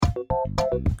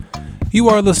You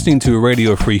are listening to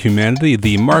Radio Free Humanity,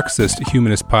 the Marxist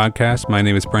Humanist podcast. My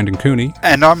name is Brendan Cooney.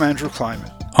 And I'm Andrew Kleiman.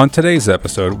 On today's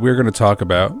episode, we're going to talk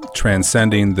about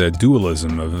transcending the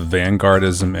dualism of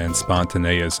vanguardism and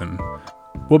spontaneism.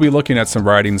 We'll be looking at some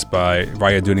writings by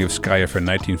Raya Dunayevskaya from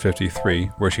 1953,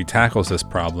 where she tackles this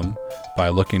problem by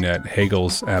looking at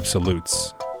Hegel's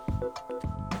absolutes.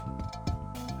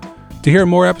 To hear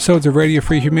more episodes of Radio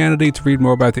Free Humanity, to read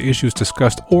more about the issues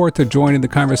discussed, or to join in the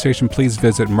conversation, please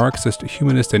visit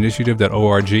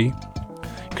MarxistHumanistInitiative.org. You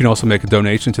can also make a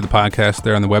donation to the podcast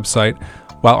there on the website.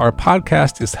 While our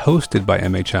podcast is hosted by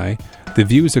MHI, the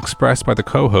views expressed by the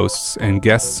co-hosts and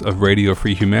guests of Radio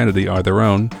Free Humanity are their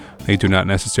own. They do not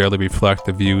necessarily reflect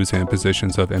the views and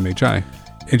positions of MHI.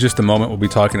 In just a moment, we'll be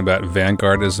talking about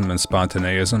vanguardism and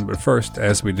spontaneism, but first,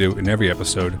 as we do in every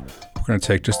episode, we're going to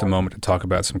take just a moment to talk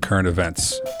about some current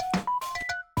events.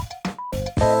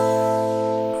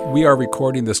 We are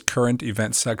recording this current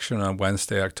event section on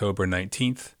Wednesday, October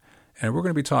 19th, and we're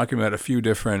going to be talking about a few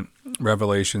different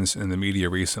revelations in the media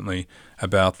recently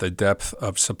about the depth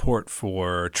of support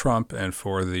for Trump and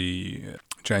for the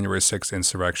January 6th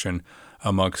insurrection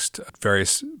amongst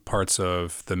various parts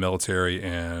of the military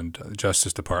and the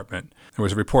Justice Department. There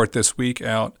was a report this week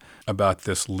out about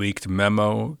this leaked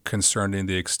memo concerning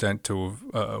the extent to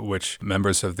which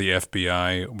members of the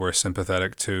FBI were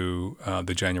sympathetic to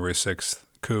the January 6th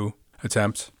coup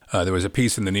attempt. There was a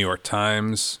piece in the New York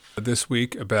Times this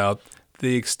week about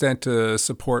the extent of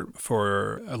support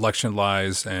for election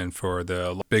lies and for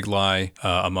the big lie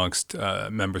amongst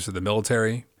members of the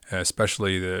military.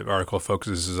 Especially the article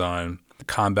focuses on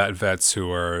combat vets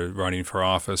who are running for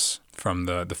office from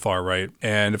the far right.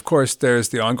 And of course, there's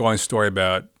the ongoing story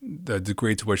about the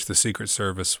degree to which the Secret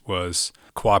Service was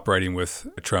cooperating with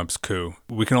Trump's coup.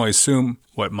 We can only assume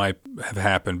what might have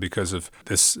happened because of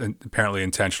this apparently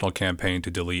intentional campaign to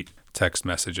delete text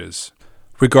messages.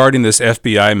 Regarding this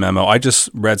FBI memo, I just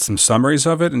read some summaries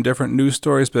of it in different news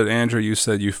stories, but Andrew, you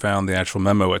said you found the actual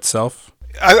memo itself.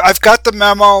 I've got the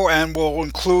memo and we'll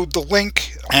include the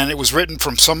link, and it was written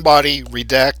from somebody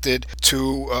redacted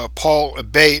to Paul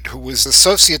Abate, who was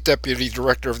Associate Deputy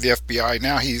Director of the FBI.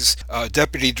 Now he's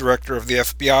Deputy Director of the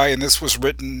FBI, and this was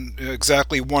written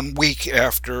exactly 1 week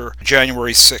after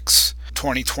January 6,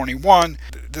 2021.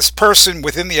 This person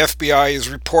within the FBI is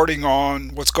reporting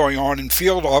on what's going on in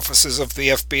field offices of the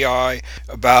FBI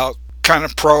about kind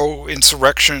of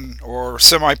pro-insurrection or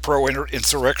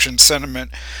semi-pro-insurrection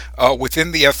sentiment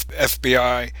within the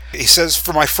FBI. He says,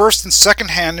 for my first and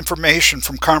second-hand information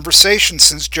from conversations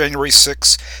since January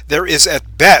 6, there is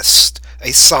at best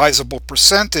a sizable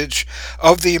percentage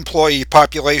of the employee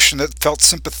population that felt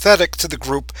sympathetic to the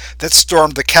group that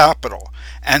stormed the Capitol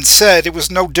and said it was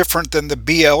no different than the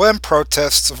BLM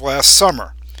protests of last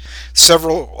summer.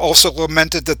 Several also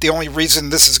lamented that the only reason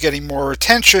this is getting more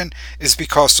attention is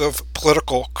because of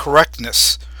political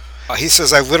correctness. He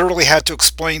says, I literally had to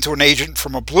explain to an agent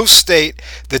from a blue state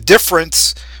the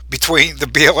difference between the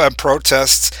BLM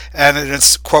protests and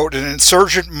quote, an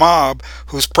insurgent mob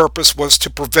whose purpose was to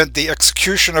prevent the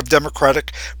execution of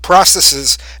democratic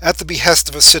processes at the behest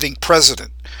of a sitting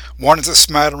president. One is a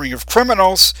smattering of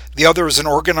criminals, the other is an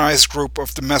organized group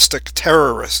of domestic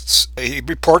terrorists. He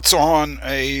reports on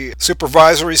a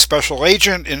supervisory special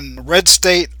agent in a red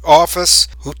state office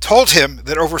who told him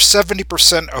that over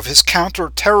 70% of his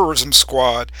counter-terrorism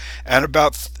squad and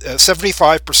about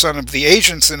 75% of the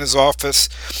agents in his office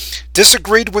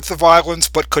disagreed with the violence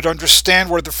but could understand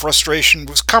where the frustration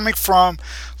was coming from,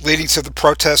 leading to the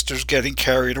protesters getting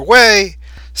carried away.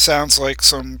 Sounds like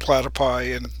some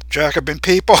platypi and Jacobin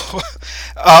people.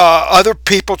 Other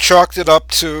people chalked it up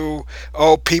to,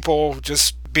 people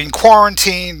just being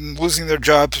quarantined and losing their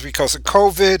jobs because of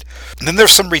COVID. And then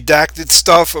there's some redacted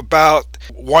stuff about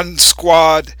one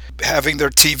squad having their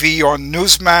TV on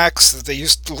Newsmax, that they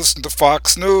used to listen to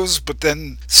Fox News, but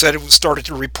then said it started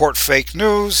to report fake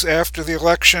news after the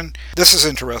election. This is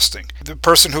interesting. The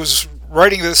person who's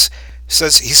writing this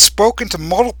says he's spoken to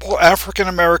multiple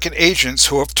African-American agents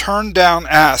who have turned down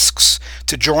asks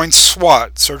to join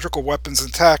SWAT, Surgical Weapons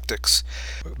and Tactics,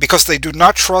 because they do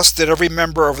not trust that every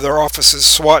member of their office's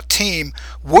SWAT team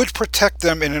would protect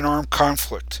them in an armed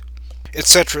conflict,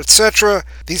 etc., etc.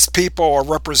 These people are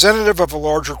representative of a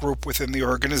larger group within the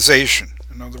organization.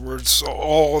 In other words,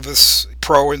 all of this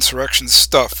pro-insurrection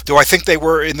stuff. Do I think they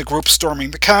were in the group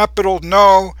storming the Capitol?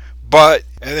 No. But,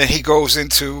 and then he goes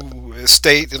into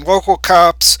state and local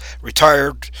cops,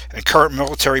 retired and current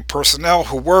military personnel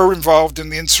who were involved in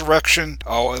the insurrection.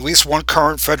 At least one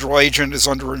current federal agent is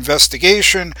under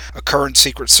investigation. A current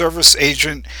Secret Service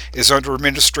agent is under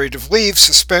administrative leave,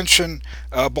 suspension,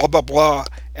 blah, blah, blah.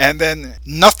 And then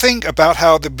nothing about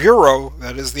how the Bureau,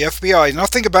 that is the FBI,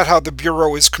 nothing about how the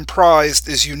Bureau is comprised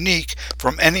is unique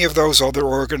from any of those other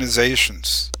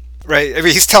organizations. Right? I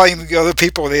mean, he's telling the other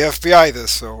people in the FBI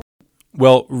this, so.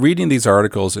 Well, reading these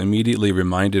articles immediately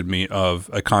reminded me of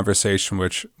a conversation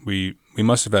which we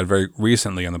must have had very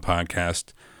recently on the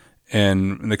podcast,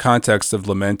 and in the context of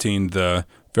lamenting the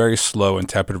very slow and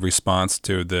tepid response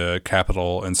to the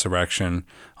Capitol insurrection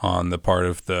on the part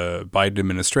of the Biden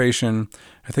administration.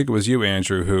 I think it was you,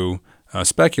 Andrew, who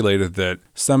speculated that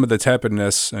some of the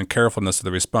tepidness and carefulness of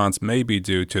the response may be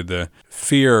due to the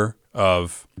fear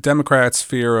of Democrats,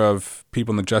 fear of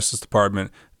people in the Justice Department,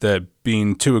 that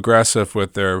being too aggressive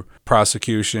with their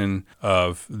prosecution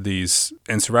of these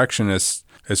insurrectionists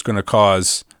is going to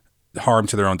cause harm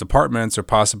to their own departments, or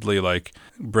possibly like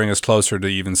bring us closer to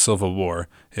even civil war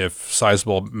if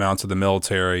sizable amounts of the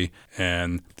military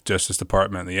and the Justice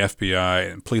Department and the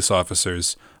FBI and police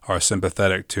officers are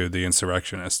sympathetic to the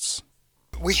insurrectionists.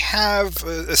 We have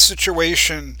a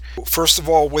situation, first of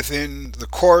all, within the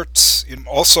courts,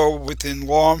 also within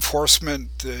law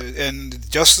enforcement and the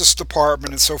Justice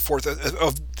Department and so forth,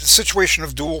 of the situation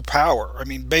of dual power. I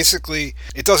mean, basically,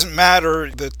 it doesn't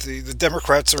matter that the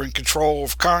Democrats are in control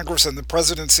of Congress and the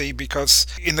presidency, because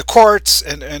in the courts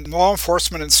and law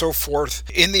enforcement and so forth,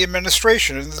 in the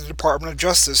administration, in the Department of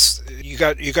Justice, you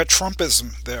got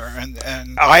Trumpism there.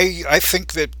 And I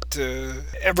think that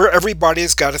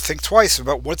everybody's got to think twice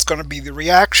about what's going to be the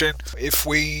reaction if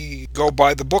we go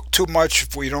by the book too much,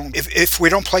 if we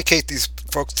don't placate these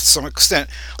folks to some extent.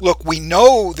 Look, we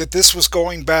know that this was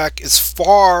going back as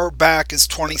far back as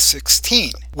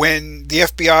 2016, when the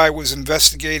FBI was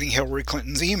investigating Hillary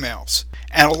Clinton's emails.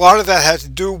 And a lot of that had to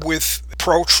do with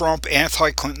pro-Trump,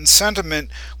 anti-Clinton sentiment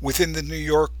within the New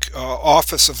York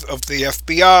office of the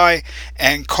FBI.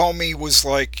 And Comey was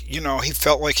like, he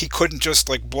felt like he couldn't just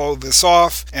like blow this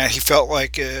off, and he felt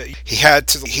like he had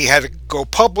to go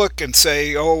public and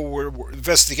say,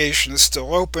 investigation is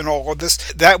still open. All of this,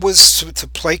 that was to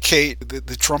placate the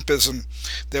Trumpism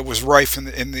that was rife in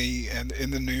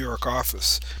the New York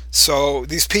office. So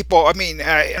these people, I mean,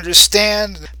 I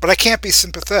understand, but I can't be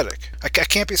sympathetic. I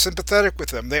can't be sympathetic with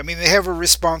them. They have a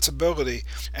responsibility,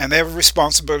 and they have a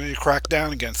responsibility to crack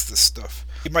down against this stuff.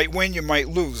 You might win, you might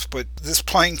lose, but this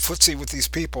playing footsie with these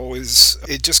people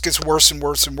it just gets worse and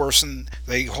worse and worse, and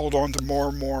they hold on to more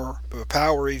and more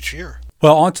power each year.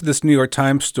 Well, on to this New York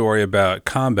Times story about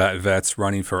combat vets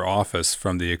running for office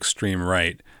from the extreme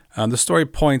right. The story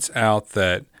points out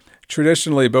that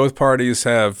traditionally, both parties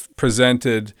have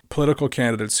presented political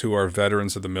candidates who are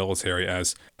veterans of the military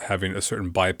as having a certain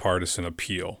bipartisan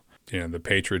appeal. The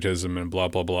patriotism and blah,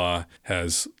 blah, blah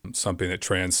has something that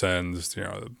transcends,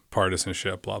 the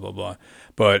partisanship, blah, blah, blah.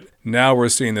 But now we're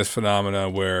seeing this phenomena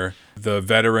where the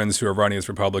veterans who are running as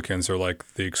Republicans are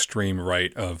like the extreme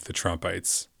right of the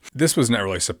Trumpites. This was not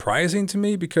really surprising to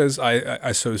me because I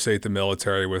associate the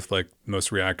military with like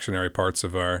most reactionary parts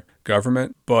of our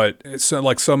government. But it's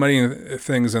like so many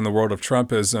things in the world of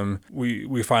Trumpism,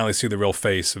 we finally see the real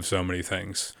face of so many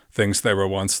things. Things that were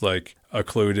once like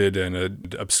occluded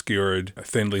and obscured,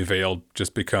 thinly veiled,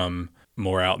 just become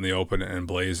more out in the open and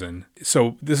blazing.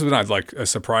 So this was not like a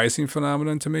surprising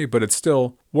phenomenon to me, but it's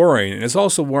still worrying. And it's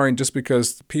also worrying just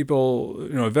because people,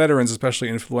 veterans, especially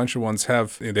influential ones, they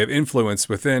have influence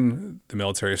within the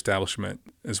military establishment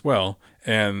as well.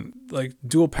 And like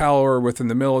dual power within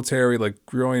the military, like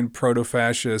growing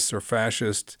proto-fascist or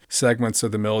fascist segments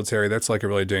of the military, that's like a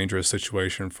really dangerous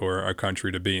situation for our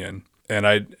country to be in. And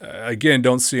I, again,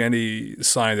 don't see any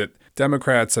sign that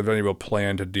Democrats have any real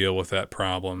plan to deal with that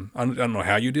problem. I don't know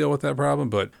how you deal with that problem,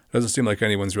 but it doesn't seem like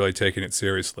anyone's really taking it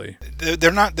seriously.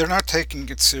 They're not taking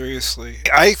it seriously.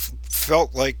 I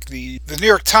felt like the New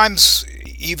York Times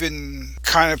even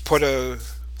kind of put a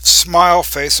smile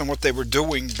face on what they were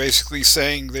doing, basically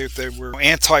saying they were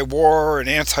anti-war and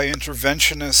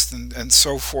anti-interventionist and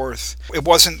so forth. It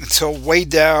wasn't until way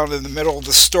down in the middle of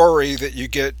the story that you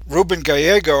get Ruben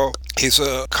Gallego. He's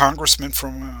a congressman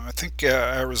from, I think,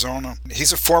 Arizona.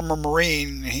 He's a former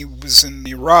Marine. He was in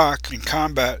Iraq in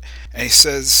combat. And he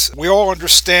says, "We all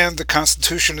understand the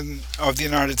Constitution of the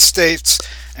United States,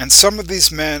 and some of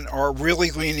these men are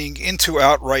really leaning into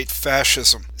outright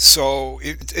fascism." So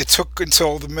it took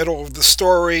until the middle of the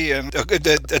story and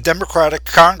a Democratic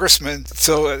congressman,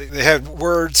 so they had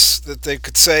words that they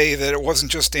could say that it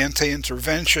wasn't just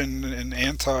anti-intervention and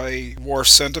anti-war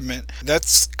sentiment.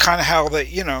 That's kind of how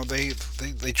they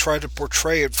they try to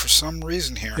portray it for some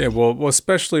reason here. Yeah, well,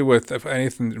 especially with if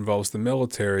anything that involves the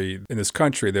military in this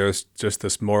country, there's just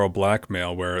this moral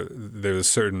blackmail where there's a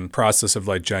certain process of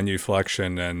like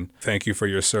genuflection and thank you for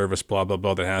your service, blah, blah,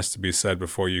 blah, that has to be said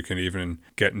before you can even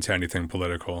get into anything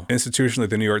political. Institutionally,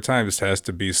 the New York Times has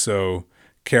to be so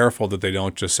careful that they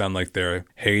don't just sound like they're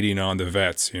hating on the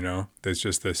vets, you know? There's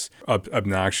just this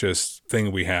obnoxious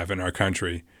thing we have in our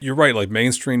country. You're right, like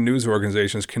mainstream news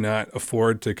organizations cannot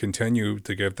afford to continue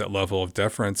to give that level of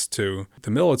deference to the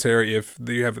military if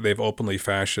they have openly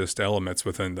fascist elements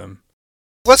within them.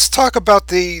 Let's talk about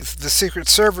the Secret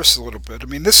Service a little bit. I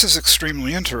mean, this is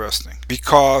extremely interesting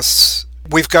because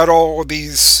we've got all of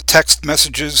these text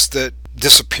messages that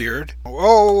disappeared.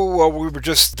 Oh, well, we were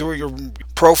just doing a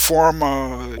pro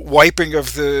forma wiping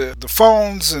of the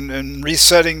phones and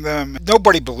resetting them.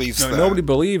 Nobody believes that. Nobody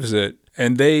believes it,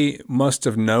 and they must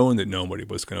have known that nobody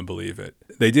was going to believe it.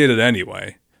 They did it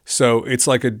anyway. So it's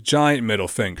like a giant middle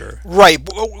finger. Right.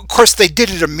 Of course, they did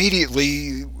it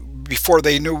immediately before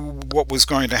they knew what was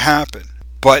going to happen.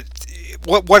 But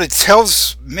what it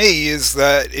tells me is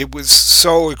that it was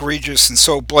so egregious and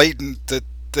so blatant that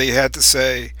they had to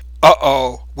say,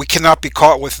 uh-oh, we cannot be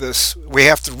caught with this. We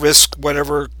have to risk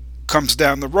whatever comes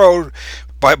down the road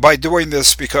by doing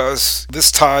this because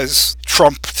this ties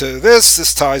Trump to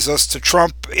this ties us to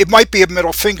Trump. It might be a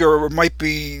middle finger or it might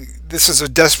be this is a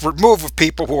desperate move of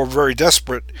people who are very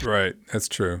desperate. Right, that's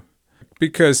true.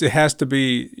 Because it has to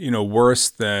be, worse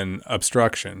than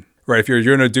obstruction. Right, if you're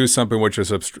going to do something which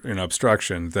is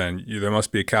obstruction, then there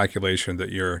must be a calculation that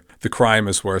the crime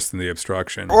is worse than the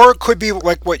obstruction. Or it could be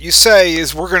like what you say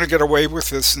is we're going to get away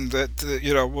with this, and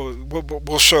that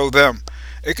we'll show them.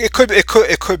 It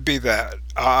could be that.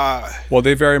 Well,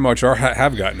 they very much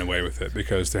have gotten away with it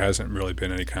because there hasn't really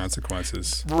been any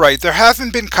consequences. Right, there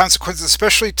haven't been consequences,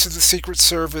 especially to the Secret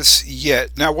Service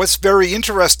yet. Now, what's very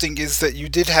interesting is that you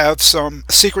did have some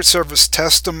Secret Service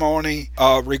testimony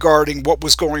regarding what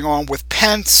was going on with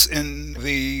Pence in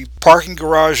the parking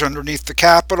garage underneath the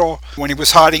Capitol when he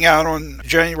was hiding out on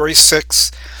January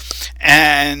 6th.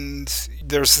 And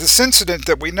there's this incident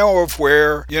that we know of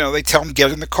where, they tell him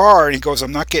get in the car, and he goes,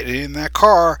 I'm not getting in that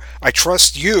car. I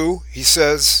trust you, he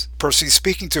says, person he's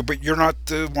speaking to, but you're not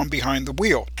the one behind the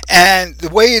wheel. And the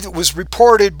way it was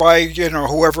reported by,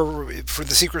 whoever for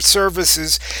the Secret Service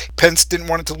is Pence didn't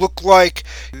want it to look like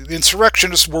the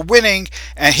insurrectionists were winning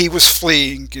and he was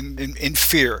fleeing in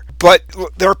fear. But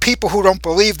there are people who don't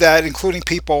believe that, including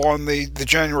people on the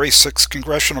January 6th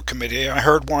Congressional Committee. I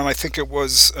heard one, I think it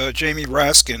was Jamie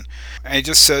Raskin, and he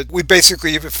just said, we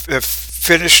basically have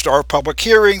finished our public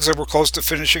hearings and we're close to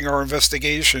finishing our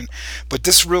investigation, but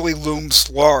this really looms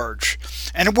large.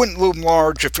 And it wouldn't loom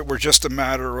large if it were just a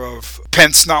matter of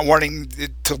Pence not wanting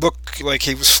it to look like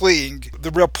he was fleeing. The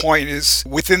real point is,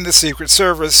 within the Secret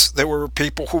Service, there were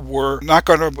people who were not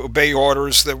going to obey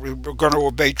orders, that were going to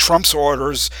obey Trump's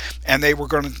orders, and they were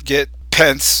going to get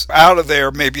Pence out of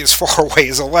there, maybe as far away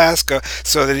as Alaska,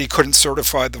 so that he couldn't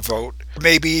certify the vote.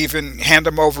 Maybe even hand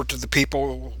him over to the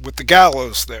people with the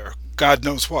gallows there. God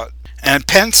knows what. And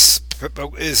Pence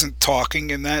isn't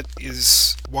talking, and that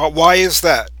is, why is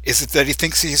that? Is it that he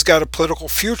thinks he's got a political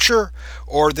future,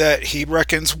 or that he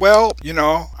reckons, well,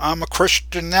 I'm a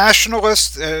Christian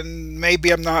nationalist, and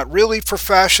maybe I'm not really for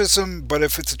fascism, but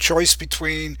if it's a choice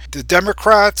between the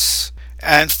Democrats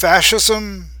and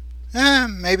fascism,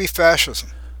 maybe fascism.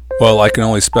 Well, I can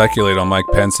only speculate on Mike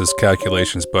Pence's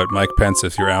calculations, but Mike Pence,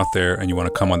 if you're out there and you want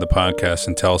to come on the podcast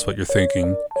and tell us what you're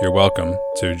thinking, you're welcome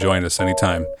to join us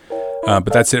anytime.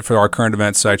 But that's it for our current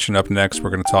events section. Up next,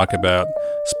 we're going to talk about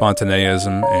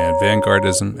spontaneism and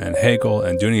vanguardism and Hegel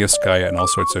and Dunayevskaya and all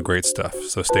sorts of great stuff.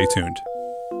 So stay tuned.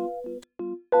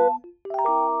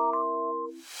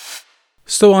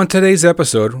 So on today's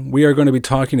episode, we are going to be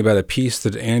talking about a piece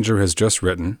that Andrew has just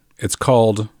written. It's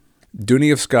called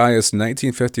Dunayevskaya's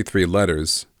 1953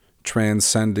 Letters,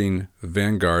 Transcending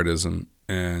Vanguardism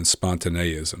and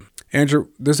Spontaneism. Andrew,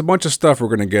 there's a bunch of stuff we're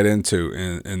going to get into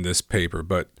in this paper,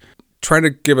 but try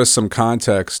to give us some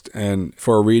context and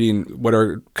for reading what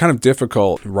are kind of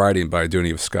difficult writing by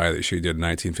Dunayevskaya that she did in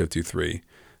 1953.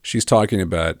 She's talking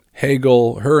about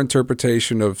Hegel, her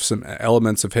interpretation of some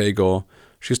elements of Hegel.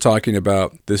 She's talking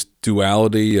about this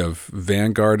duality of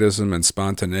vanguardism and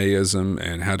spontaneism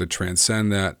and how to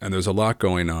transcend that, and there's a lot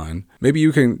going on. Maybe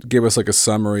you can give us like a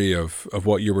summary of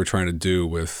what you were trying to do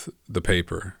with the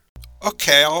paper.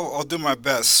 Okay, I'll do my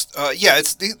best.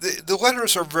 It's the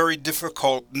letters are very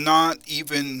difficult, not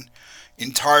even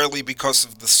entirely because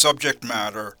of the subject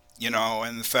matter,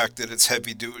 and the fact that it's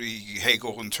heavy-duty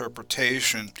Hegel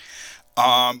interpretation,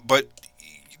 but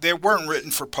They weren't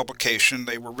written for publication.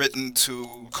 They were written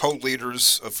to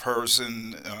co-leaders of hers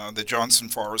in the Johnson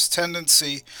Forest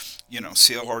Tendency,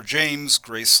 C.L.R. James,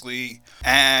 Grace Lee,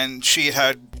 and she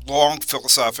had long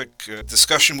philosophic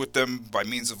discussion with them by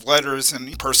means of letters and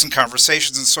in-person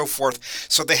conversations and so forth.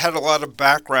 So they had a lot of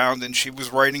background, and she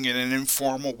was writing in an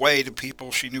informal way to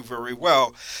people she knew very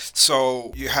well.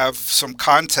 So you have some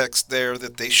context there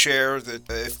that they share that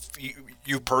if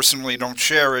you personally don't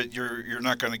share it, you're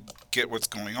not going to get what's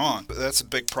going on. But that's a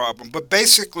big problem. But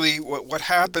basically, what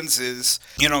happens is,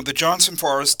 the Johnson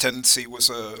Forest Tendency was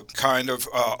a kind of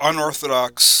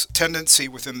unorthodox tendency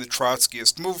within the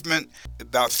Trotskyist movement.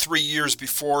 About 3 years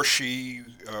before she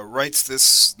writes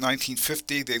this,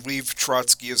 1950, they leave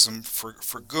Trotskyism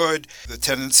for good. The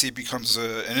tendency becomes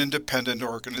an independent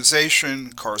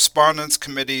organization, correspondence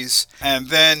committees, and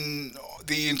then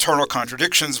the internal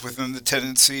contradictions within the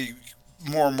tendency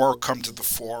more and more come to the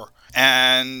fore.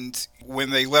 And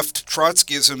when they left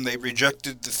Trotskyism, they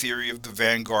rejected the theory of the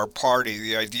vanguard party,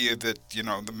 the idea that,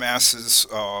 the masses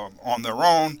on their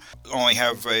own only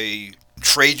have a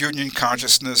trade union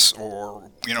consciousness or,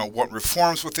 what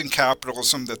reforms within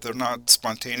capitalism, that they're not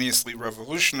spontaneously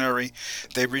revolutionary.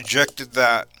 They rejected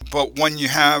that. But when you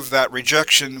have that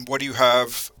rejection, what do you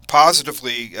have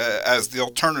positively as the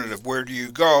alternative? Where do you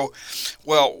go?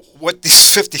 Well, what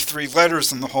these 53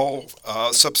 letters and the whole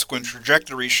subsequent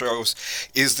trajectory shows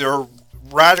is there are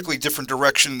radically different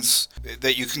directions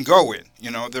that you can go in.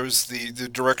 There's the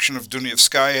direction of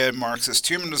Dunayevskaya and Marxist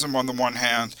humanism on the one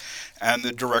hand, and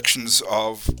the directions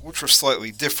of, which are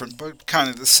slightly different, but kind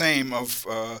of the same, of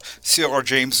C.L.R.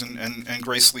 James and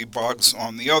Grace Lee Boggs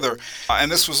on the other.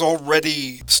 And this was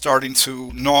already starting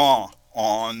to gnaw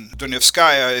on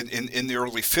Dunayevskaya in the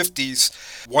early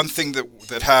 50s. One thing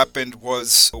that happened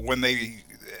was when they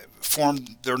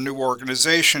formed their new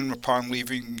organization upon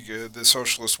leaving the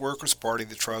Socialist Workers' Party,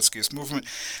 the Trotskyist movement,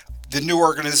 the new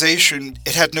organization,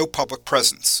 it had no public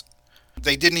presence.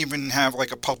 They didn't even have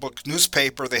like a public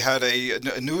newspaper. They had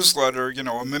a newsletter,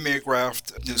 a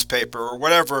mimeographed newspaper or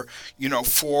whatever,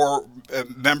 for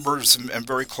members and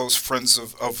very close friends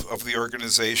of the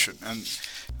organization. And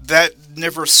that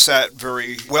never sat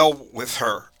very well with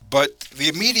her. But the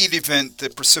immediate event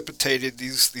that precipitated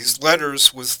these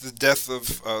letters was the death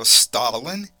of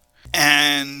Stalin.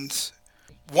 And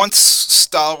once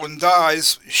Stalin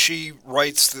dies, she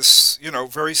writes this,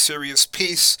 very serious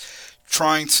piece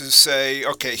trying to say,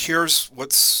 okay, here's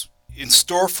what's in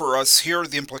store for us. Here are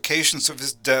the implications of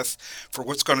his death for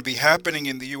what's going to be happening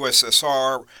in the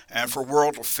USSR and for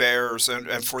world affairs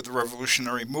and for the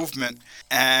revolutionary movement.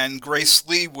 And Grace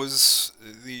Lee was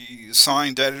the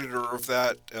assigned editor of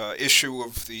that issue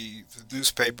of the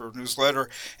newsletter,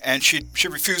 and she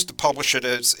refused to publish it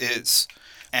as is.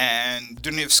 And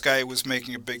Dunayevskaya was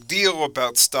making a big deal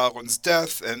about Stalin's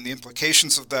death and the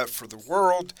implications of that for the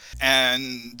world.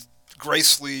 And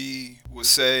Grace Lee was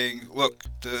saying, look,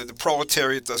 the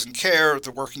proletariat doesn't care,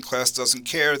 the working class doesn't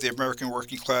care, the American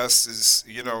working class is,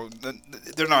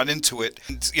 they're not into it.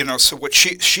 So what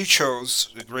she chose,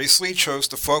 Grace Lee chose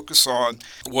to focus on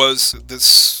was this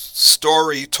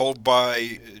story told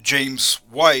by James'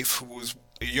 wife, who was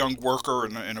a young worker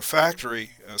in a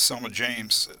factory, Selma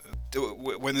James.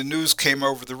 When the news came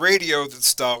over the radio that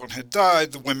Stalin had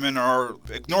died, the women are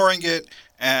ignoring it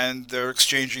and they're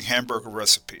exchanging hamburger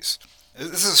recipes.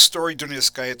 This is a story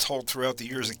Dunayevskaya told throughout the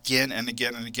years again and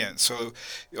again and again. So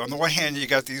on the one hand, you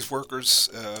got these workers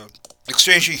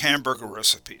exchanging hamburger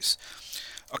recipes.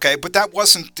 Okay, but that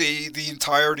wasn't the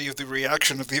entirety of the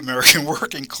reaction of the American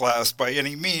working class by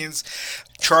any means.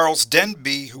 Charles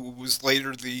Denby, who was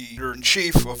later the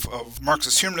editor-in-chief of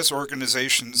Marxist Humanist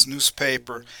Organization's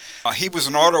newspaper, he was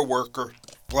an auto worker,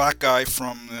 black guy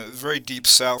from a very deep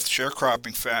South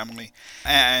sharecropping family,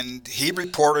 and he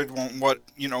reported on what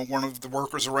one of the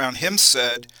workers around him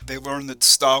said. They learned that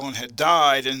Stalin had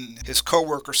died, and his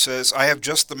co-worker says, "I have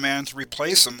just the man to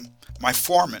replace him, my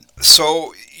foreman."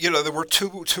 So there were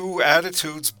two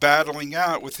attitudes battling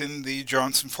out within the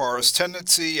Johnson Forest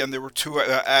Tendency, and there were two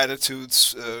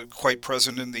attitudes quite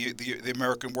present in the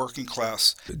American working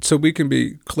class. So we can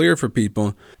be clear for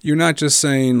people, you're not just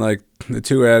saying like the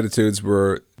two attitudes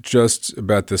were just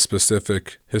about the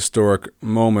specific historic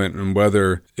moment and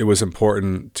whether it was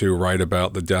important to write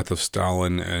about the death of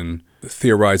Stalin and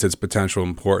theorize its potential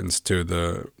importance to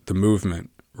the movement.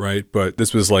 Right, but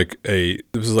this was like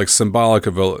symbolic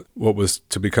of what was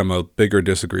to become a bigger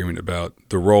disagreement about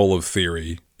the role of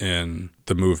theory in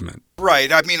the movement.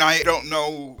 Right. I mean, I don't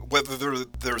know whether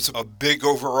there's a big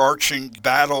overarching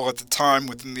battle at the time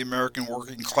within the American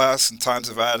working class in times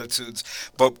of attitudes,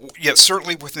 but yet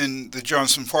certainly within the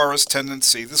Johnson Forest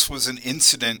tendency, this was an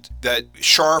incident that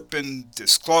sharpened,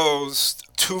 disclosed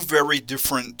two very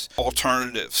different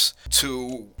alternatives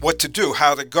to what to do,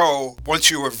 how to go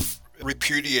once you have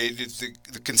repudiated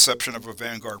the conception of a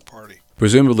vanguard party.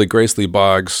 Presumably, Grace Lee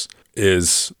Boggs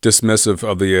is dismissive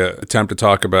of the attempt to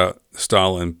talk about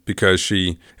Stalin because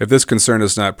if this concern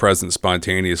is not present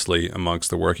spontaneously amongst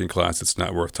the working class, it's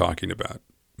not worth talking about.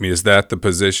 I mean, is that the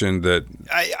position that...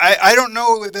 I don't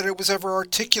know that it was ever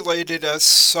articulated as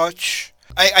such.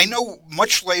 I know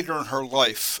much later in her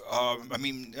life,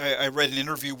 I read an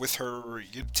interview with her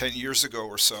 10 years ago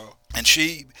or so, and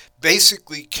she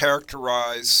basically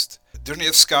characterized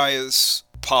Dunayevskaya's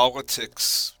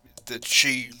politics that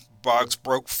Boggs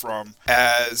broke from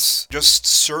as just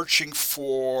searching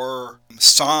for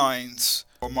signs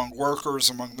among workers,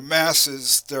 among the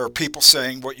masses. There are people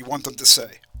saying what you want them to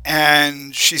say.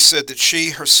 And she said that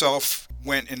she herself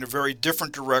went in a very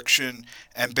different direction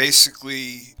and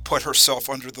basically put herself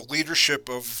under the leadership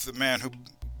of the man who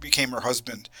became her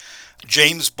husband,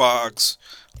 James Boggs,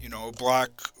 a black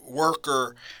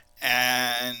worker.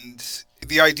 And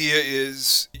the idea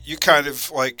is you kind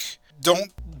of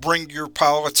don't bring your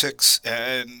politics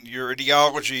and your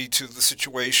ideology to the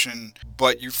situation,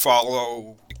 but you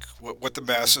follow what the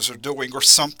masses are doing or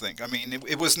something. I mean,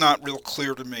 it was not real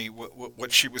clear to me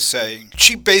what she was saying.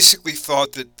 She basically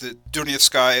thought that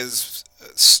Dunayevskaya's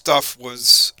stuff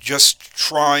was just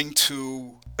trying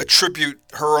to attribute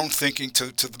her own thinking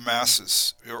to the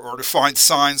masses, or to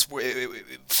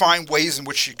find ways in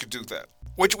which she could do that.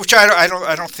 Which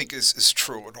I don't think is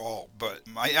true at all. But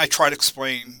I try to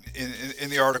explain in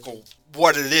the article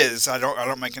what it is. I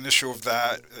don't make an issue of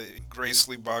that. Grace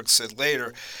Lee Boggs said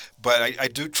later, but I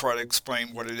do try to explain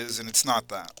what it is, and it's not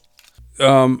that.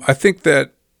 I think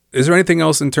that, is there anything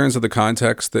else in terms of the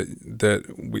context that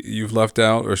you've left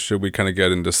out, or should we kind of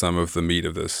get into some of the meat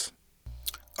of this?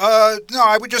 No,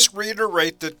 I would just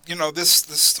reiterate that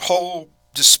this whole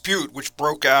dispute which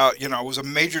broke out, it was a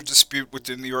major dispute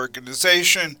within the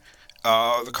organization,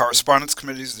 the correspondence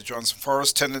committees, the Johnson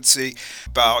Forest tendency,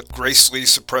 about Grace Lee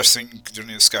suppressing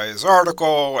Dunayevskaya's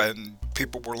article, and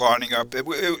people were lining up.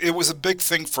 It was a big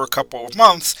thing for a couple of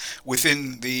months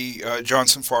within the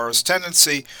Johnson Forest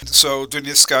tendency. So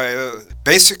Dunayevskaya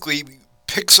basically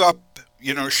picks up,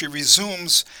 she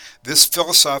resumes this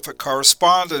philosophic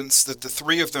correspondence that the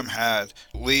three of them had,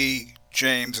 Lee,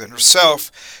 James, and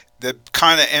herself, that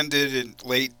kind of ended in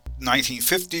late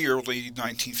 1950, early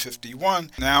 1951.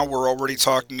 Now we're already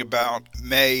talking about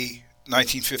May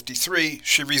 1953.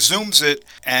 She resumes it,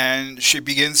 and she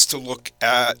begins to look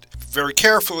at, very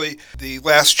carefully, the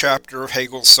last chapter of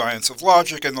Hegel's Science of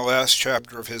Logic and the last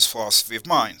chapter of his Philosophy of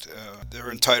Mind. They're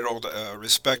entitled,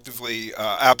 respectively,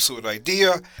 Absolute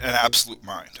Idea and Absolute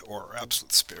Mind, or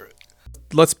Absolute Spirit.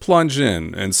 Let's plunge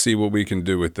in and see what we can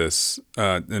do with this.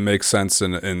 It makes sense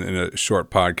in a short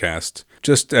podcast.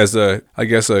 Just as a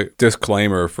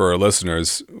disclaimer for our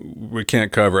listeners, we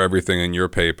can't cover everything in your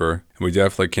paper, and we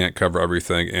definitely can't cover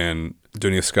everything in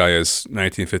Dunayevskaya's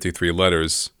 1953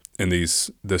 letters in this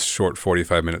short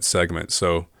 45-minute segment.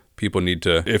 So people need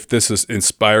to, if this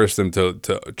inspires them to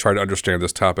try to understand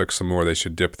this topic some more, they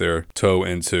should dip their toe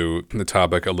into the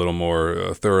topic a little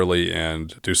more thoroughly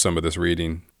and do some of this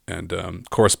reading. And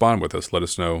correspond with us. Let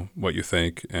us know what you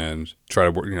think, and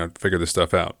try to figure this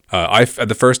stuff out.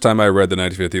 The first time I read the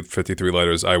 1953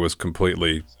 letters, I was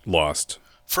completely lost.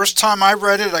 First time I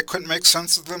read it, I couldn't make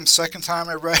sense of them. Second time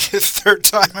I read it. Third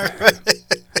time I read it.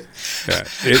 Yeah.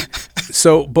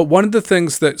 But one of the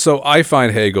things so I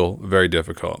find Hegel very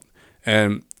difficult,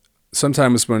 and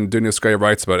sometimes when Dunayevskaya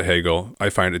writes about Hegel, I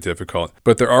find it difficult.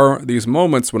 But there are these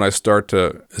moments when it starts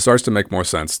to make more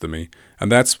sense to me. And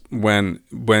that's when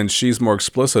she's more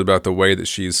explicit about the way that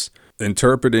she's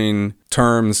interpreting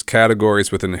terms,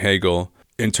 categories within Hegel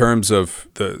in terms of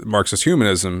the Marxist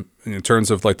humanism, in terms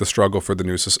of the struggle for the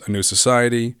new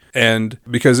society, and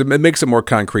because it makes it more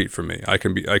concrete for me. I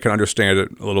can understand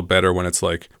it a little better when it's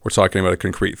we're talking about a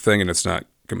concrete thing and it's not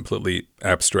completely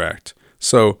abstract.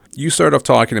 So you start off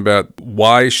talking about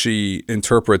why she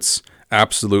interprets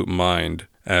absolute mind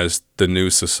as the new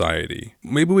society.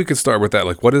 Maybe we could start with that.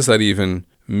 What does that even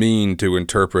mean to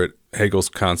interpret Hegel's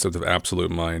concept of absolute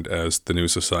mind as the new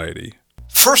society?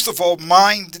 First of all,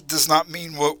 mind does not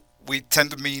mean what we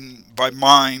tend to mean by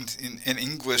mind in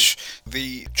English.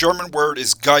 The German word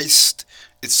is Geist.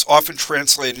 It's often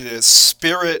translated as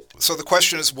spirit. So the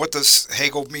question is, what does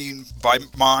Hegel mean by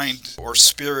mind or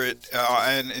spirit?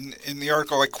 And in the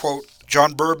article, I quote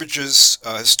John Burbage's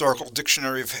Historical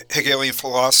Dictionary of Hegelian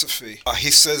Philosophy, he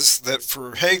says that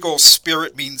for Hegel,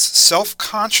 spirit means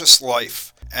self-conscious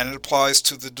life, and it applies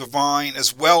to the divine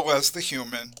as well as the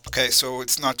human. Okay, so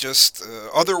it's not just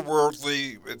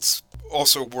otherworldly, it's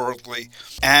also worldly.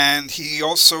 And he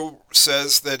also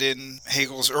says that in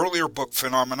Hegel's earlier book,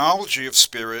 Phenomenology of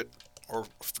Spirit, or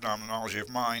Phenomenology of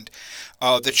Mind,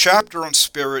 the chapter on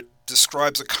spirit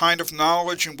describes a kind of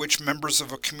knowledge in which members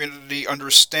of a community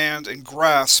understand and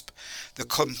grasp the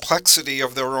complexity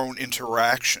of their own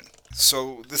interaction.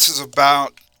 So this is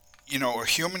about, a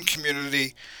human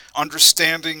community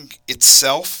understanding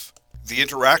itself, the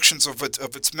interactions of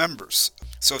its members.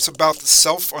 So it's about the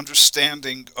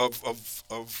self-understanding of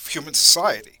human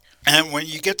society. And when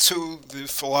you get to the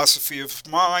philosophy of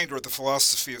mind or the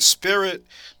philosophy of spirit,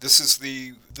 this is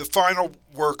the final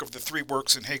work of the three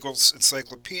works in Hegel's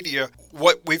encyclopedia.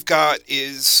 What we've got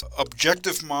is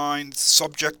objective mind,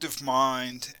 subjective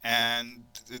mind, and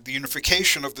the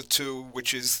unification of the two,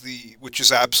 which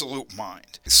is absolute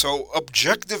mind. So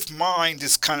objective mind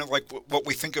is kind of like what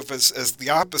we think of as the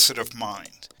opposite of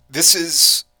mind. This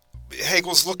is,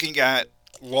 Hegel's looking at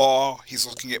law, he's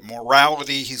looking at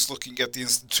morality, he's looking at the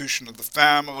institution of the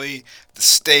family, the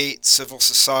state, civil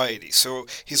society. So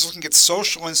he's looking at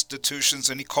social institutions,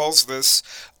 and he calls this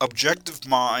objective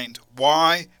mind.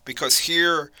 Why? Because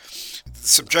here the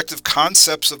subjective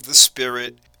concepts of the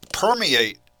spirit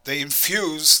permeate, they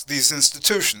infuse these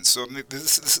institutions. So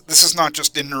this is not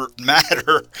just inert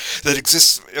matter that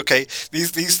exists. Okay,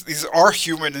 these are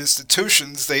human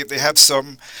institutions. They have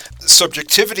some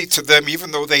subjectivity to them, even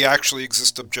though they actually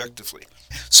exist objectively.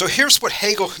 So here's what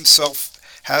Hegel himself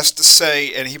has to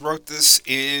say, and he wrote this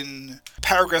in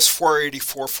paragraphs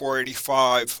 484,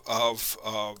 485 of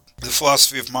the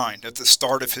Philosophy of Mind, at the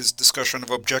start of his discussion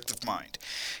of objective mind.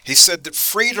 He said that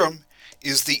freedom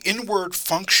is the inward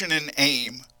function and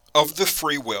aim of the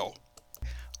free will,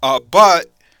 but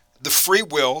the free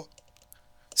will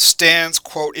stands,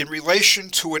 quote, in relation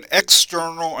to an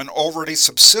external and already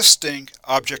subsisting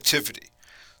objectivity.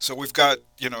 So we've got,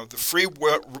 the free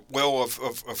will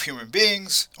of human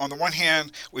beings. On the one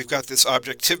hand, we've got this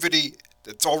objectivity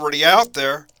that's already out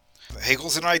there.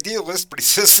 Hegel's an idealist, but he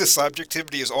says this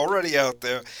objectivity is already out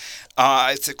there.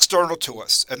 It's external to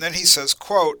us. And then he says,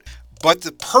 quote, but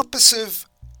the purposive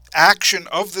action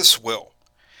of this will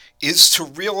is to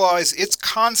realize its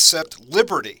concept,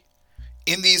 liberty,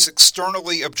 in these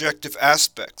externally objective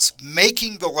aspects,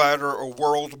 making the latter a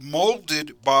world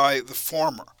molded by the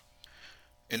former.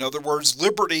 In other words,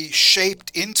 liberty shaped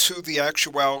into the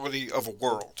actuality of a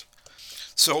world.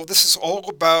 So this is all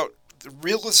about the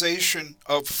realization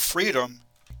of freedom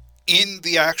in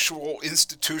the actual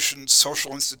institutions,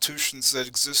 social institutions that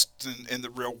exist in the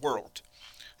real world.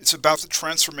 It's about the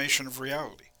transformation of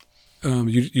reality.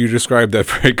 You described that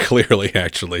very clearly,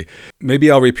 actually. Maybe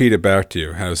I'll repeat it back to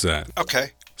you. How's that?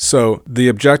 Okay. So the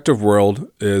objective world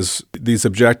is these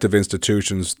objective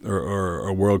institutions are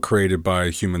a world created by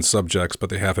human subjects,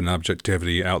 but they have an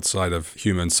objectivity outside of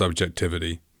human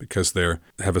subjectivity because they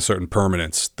have a certain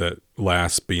permanence that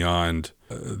lasts beyond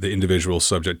the individual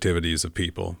subjectivities of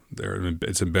people.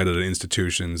 It's embedded in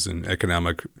institutions and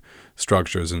economic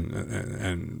structures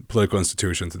and political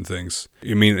institutions and things.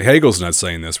 I mean, Hegel's not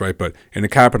saying this, right? But in a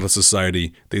capitalist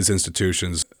society, these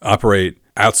institutions operate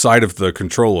outside of the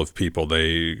control of people.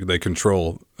 They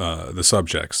control the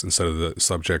subjects instead of the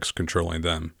subjects controlling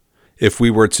them. If we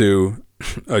were to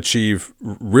achieve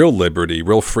real liberty,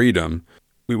 real freedom,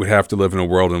 we would have to live in a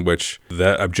world in which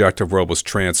that objective world was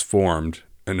transformed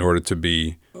in order to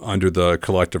be under the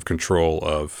collective control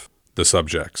of the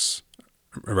subjects,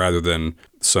 rather than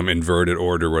some inverted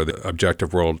order where the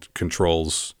objective world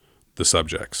controls the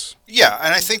subjects. Yeah,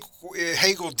 and I think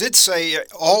Hegel did say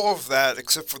all of that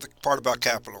except for the part about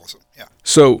capitalism. Yeah.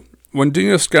 So when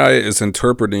Dinoskaya is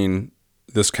interpreting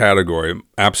this category,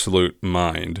 absolute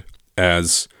mind,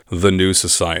 as the new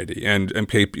society, and in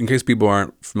case people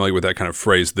aren't familiar with that kind of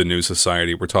phrase, the new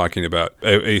society, we're talking about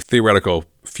a theoretical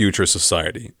future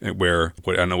society where,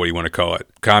 I don't know what you want to call it,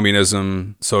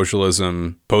 communism,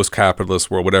 socialism, post-capitalist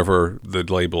world, whatever the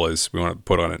label is we want to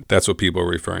put on it. That's what people are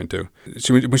referring to.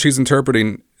 When she's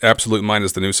interpreting absolute mind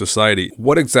as the new society,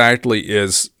 what exactly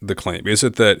is the claim? Is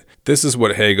it that this is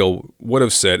what Hegel would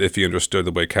have said if he understood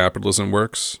the way capitalism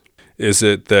works? Is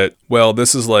it that, well,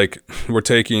 this is like we're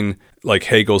taking like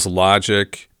Hegel's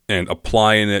logic and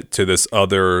applying it to this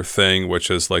other thing, which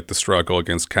is like the struggle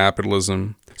against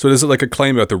capitalism? So is it like a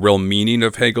claim about the real meaning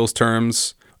of Hegel's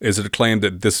terms? Is it a claim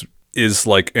that this is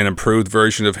like an improved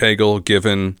version of Hegel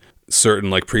given certain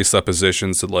like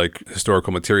presuppositions to like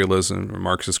historical materialism or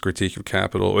Marxist critique of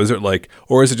capital?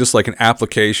 Or is it just like an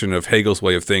application of Hegel's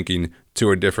way of thinking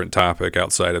to a different topic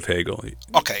outside of Hegel?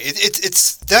 Okay,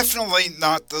 it's definitely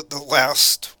not the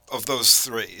last of those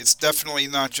three. It's definitely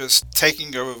not just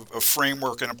taking a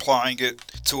framework and applying it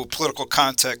to a political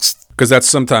context. Because that's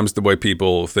sometimes the way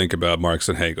people think about Marx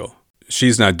and Hegel.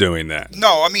 She's not doing that.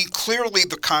 No, I mean, clearly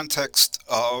the context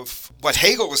of what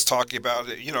Hegel was talking about,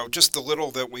 just the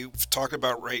little that we've talked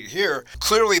about right here,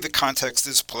 clearly the context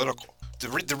is political.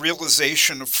 The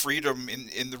realization of freedom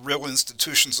in the real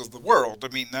institutions of the world. I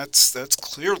mean, that's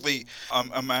clearly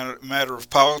a matter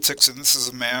of politics, and this is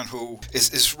a man who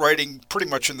is writing pretty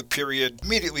much in the period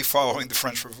immediately following the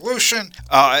French Revolution,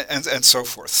 and so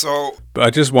forth. So, but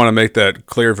I just want to make that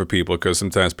clear for people, because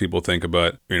sometimes people think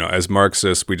about, as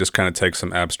Marxists, we just kind of take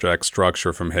some abstract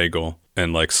structure from Hegel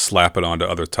and like slap it onto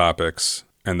other topics.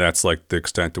 And that's like the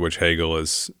extent to which Hegel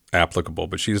is applicable.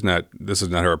 But this is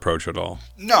not her approach at all.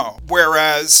 No.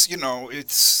 Whereas,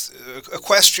 it's a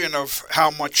question of how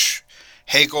much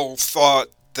Hegel thought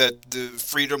that the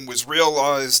freedom was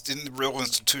realized in the real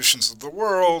institutions of the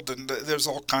world, and there's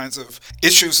all kinds of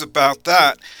issues about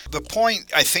that. The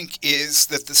point, I think, is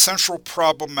that the central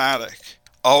problematic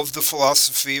of the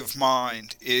philosophy of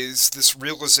mind is this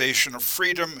realization of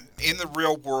freedom in the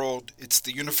real world. It's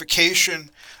the unification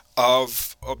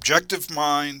of objective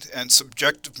mind and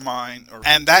subjective mind,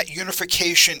 and that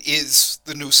unification is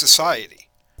the new society.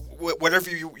 Whatever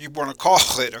you want to call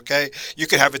it, okay? You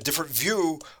could have a different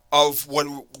view of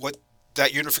what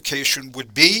that unification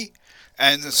would be,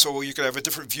 and so you could have a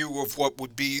different view of what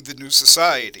would be the new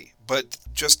society. But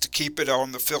just to keep it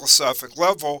on the philosophic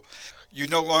level, you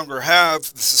no longer have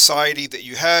the society that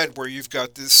you had where you've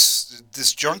got this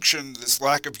disjunction, this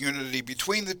lack of unity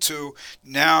between the two.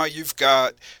 Now you've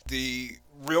got the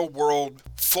real world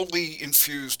fully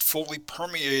infused, fully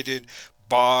permeated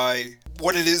by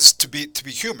what it is to be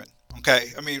human.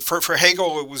 Okay, I mean, for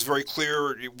Hegel, it was very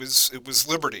clear. It was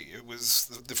liberty. It was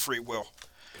the free will.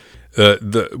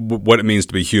 What it means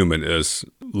to be human is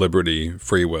liberty,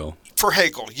 free will. For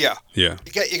Hegel, yeah. Yeah.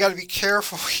 You got to be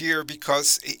careful here,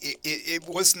 because it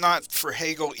was not for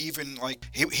Hegel even like,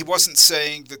 he wasn't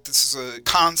saying that this is a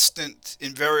constant,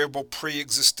 invariable,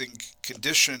 pre-existing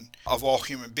condition of all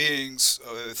human beings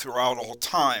throughout all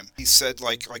time. He said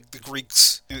like the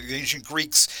Greeks, the ancient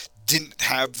Greeks didn't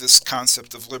have this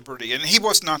concept of liberty. And he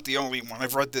was not the only one.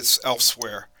 I've read this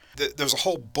elsewhere. There's a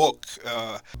whole book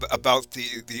about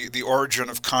the origin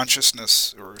of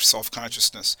consciousness or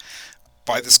self-consciousness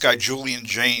by this guy Julian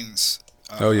Jaynes.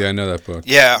 Oh yeah, I know that book.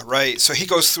 Yeah, right. So he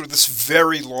goes through this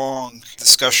very long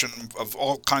discussion of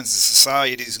all kinds of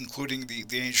societies, including the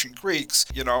ancient Greeks.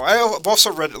 I've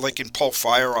also read it like in Paul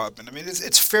Feyerabend. I mean,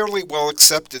 it's fairly well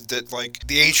accepted that like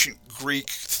the ancient Greek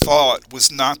thought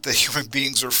was not that human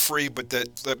beings are free, but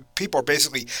that people are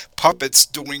basically puppets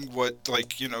doing what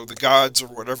the gods or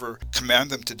whatever command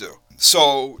them to do.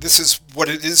 So this is what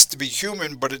it is to be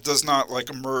human, but it does not like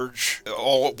emerge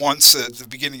all at once at the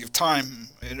beginning of time.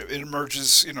 It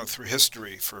emerges, through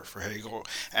history for Hegel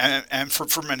and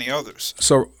for many others.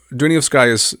 So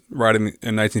Dunievskaya is writing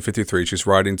in 1953. She's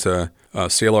writing to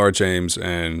C.L.R. James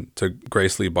and to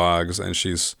Grace Lee Boggs, and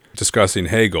she's discussing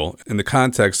Hegel in the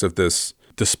context of this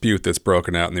dispute that's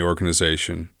broken out in the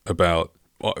organization about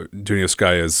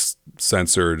Dunievskaya's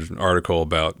censored article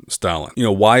about Stalin.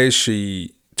 Why is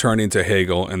she turning to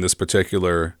Hegel in this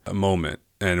particular moment,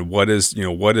 and what is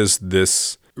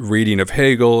this reading of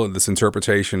Hegel, this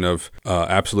interpretation of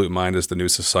absolute mind as the new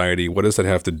society? What does that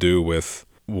have to do with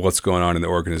what's going on in the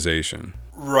organization?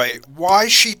 Right. Why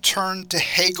she turned to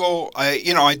Hegel,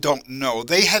 I don't know.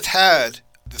 They have had,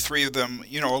 the three of them,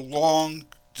 a long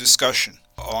discussion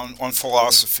on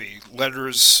philosophy.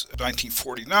 Letters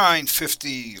 1949,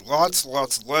 50, lots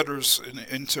of letters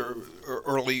into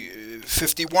early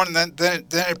 51, then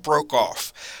it broke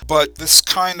off. But this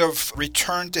kind of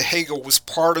return to Hegel was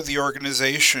part of the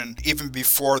organization even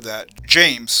before that.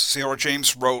 C.L.R.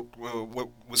 James wrote what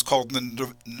was called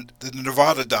the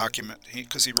Nevada document,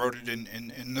 because he wrote it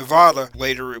in Nevada.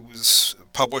 Later it was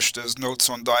published as Notes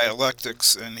on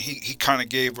Dialectics, and he kind of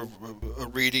gave a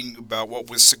reading about what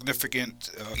was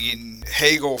significant in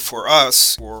Hegel for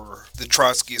us, for the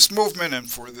Trotskyist movement, and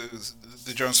for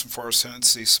the Johnson Forest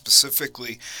Tendency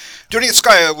specifically.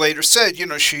 Dunievskaya later said,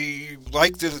 she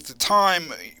liked it at the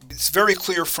time. It's very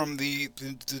clear from the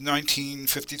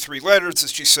 1953 letters that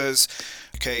she says,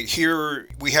 okay, here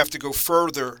we have to go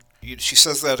further. She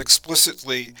says that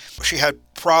explicitly. She had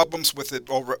problems with it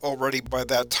already by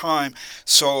that time.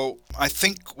 So I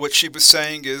think what she was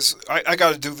saying is, I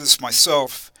got to do this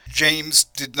myself. James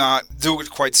did not do it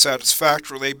quite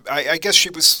satisfactorily. I guess she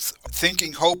was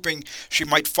thinking, hoping she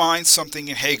might find something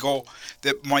in Hegel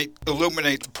that might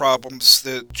illuminate the problems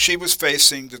that she was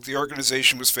facing, that the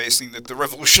organization was facing, that the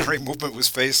revolutionary movement was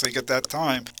facing at that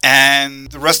time. And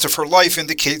the rest of her life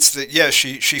indicates that, yes,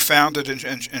 she found it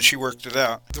and she worked it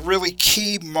out. The really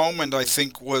key moment, I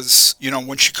think, was,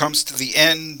 when she comes to the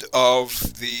end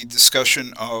of the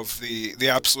discussion of the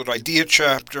Absolute Idea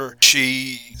chapter,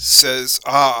 she says,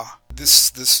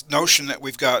 this notion that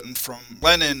we've gotten from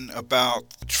Lenin about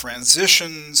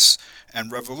transitions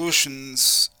and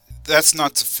revolutions, that's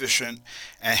not sufficient.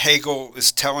 And Hegel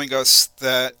is telling us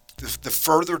that the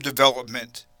further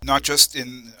development, not just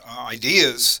in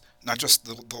ideas, not just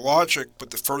the logic,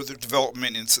 but the further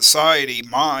development in society,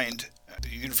 mind, the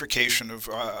unification of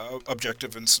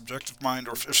objective and subjective mind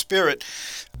or spirit,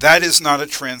 that is not a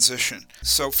transition.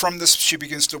 So from this, she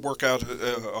begins to work out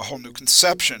a whole new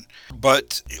conception.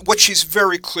 But what she's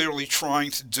very clearly trying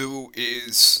to do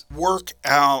is work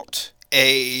out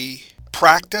a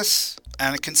practice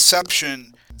and a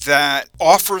conception that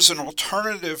offers an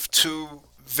alternative to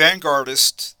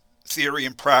vanguardist theory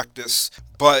and practice,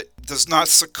 but does not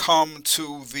succumb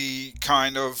to the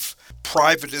kind of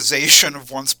privatization of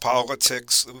one's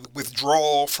politics,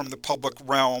 withdrawal from the public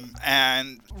realm,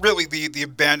 and really the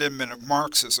abandonment of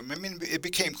Marxism. I mean, it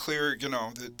became clear,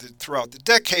 that throughout the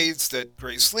decades that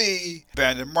Grace Lee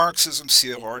abandoned Marxism,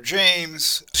 C.L.R.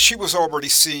 James, she was already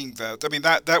seeing that. I mean,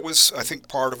 that was, I think,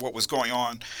 part of what was going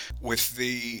on with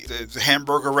the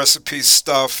hamburger recipes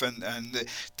stuff and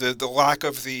the lack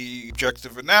of the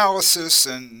objective analysis,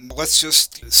 and let's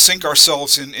just sink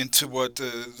ourselves into what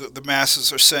the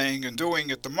masses are saying and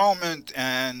doing at the moment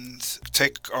and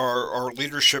take our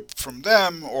leadership from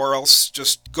them, or else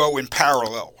just go in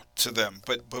parallel to them,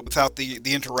 but without the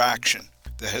interaction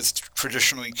that has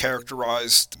traditionally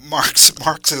characterized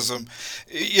Marxism,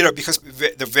 because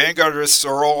the vanguardists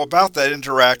are all about that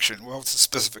interaction. Well, it's a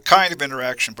specific kind of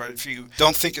interaction, but if you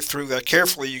don't think it through that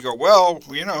carefully, you go, well,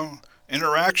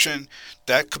 interaction,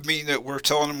 that could mean that we're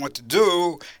telling them what to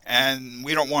do, and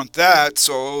we don't want that,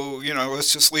 so,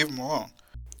 let's just leave them alone.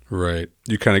 Right.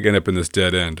 You kind of end up in this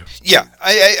dead end. Yeah,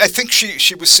 I think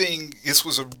she was seeing this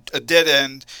was a dead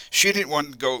end. She didn't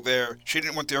want to go there. She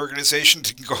didn't want the organization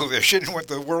to go there. She didn't want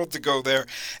the world to go there.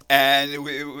 And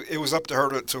it was up to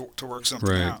her to work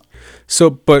something out. So,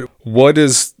 but what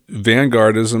is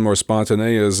vanguardism or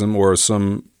spontaneism or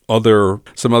some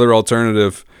other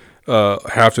alternative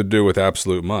have to do with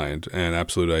absolute mind and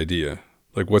absolute idea?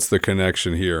 Like, what's the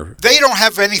connection here? They don't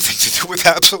have anything to do with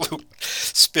absolute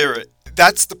spirit.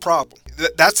 That's the problem.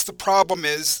 That's the problem,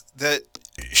 is that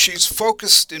she's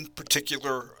focused in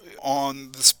particular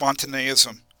on the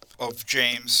spontaneism of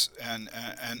James and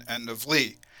of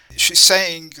Lee. She's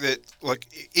saying that, like,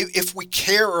 if we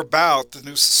care about the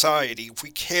new society, if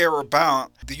we care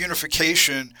about the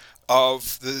unification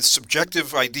of the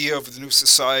subjective idea of the new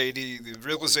society, the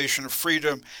realization of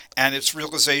freedom, and its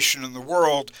realization in the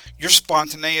world, your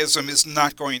spontaneism is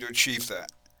not going to achieve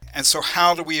that. And so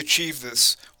how do we achieve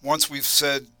this once we've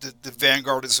said that the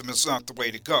vanguardism is not the way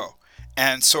to go?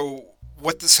 And so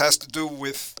what this has to do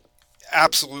with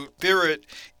absolute spirit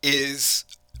is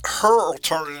her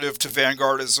alternative to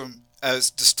vanguardism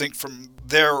as distinct from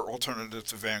their alternative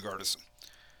to vanguardism.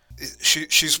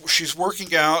 She's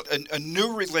working out a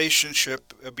new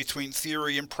relationship between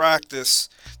theory and practice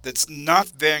that's not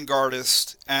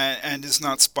vanguardist and is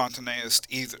not spontaneist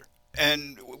either.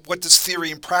 And what does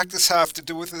theory and practice have to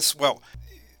do with this? Well,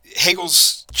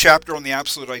 Hegel's chapter on the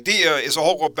absolute idea is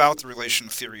all about the relation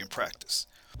of theory and practice.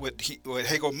 What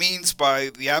Hegel means by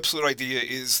the absolute idea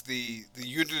is the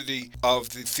unity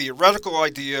of the theoretical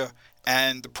idea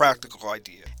and the practical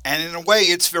idea. And in a way,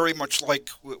 it's very much like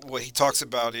what he talks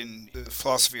about in the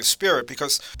philosophy of spirit,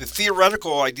 because the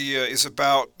theoretical idea is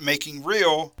about making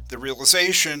real the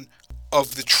realization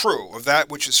of the true, of that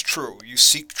which is true. You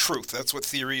seek truth. That's what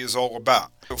theory is all about.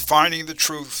 So finding the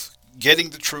truth, getting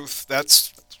the truth,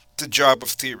 that's the job of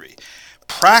theory.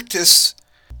 Practice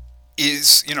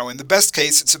is, in the best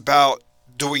case, it's about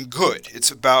doing good. It's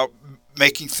about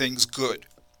making things good.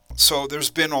 So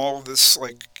there's been all of this,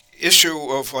 issue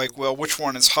of, which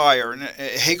one is higher? And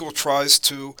Hegel tries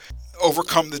to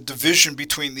overcome the division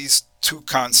between these two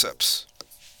concepts.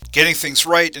 Getting things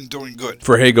right and doing good.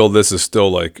 For Hegel, this is still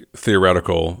like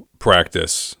theoretical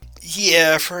practice.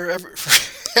 Yeah, for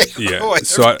Hegel,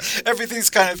 everything's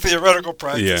kind of theoretical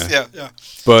practice. Yeah.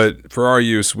 But for our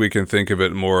use, we can think of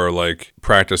it more like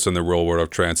practice in the real world of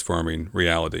transforming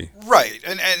reality. Right,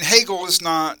 and Hegel is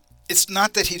not. It's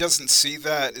not that he doesn't see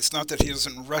that. It's not that he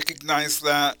doesn't recognize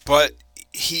that. But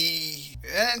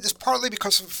and it's partly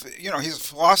because of, he's a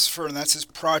philosopher and that's his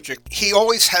project. He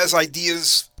always has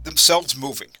ideas themselves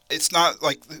moving. It's not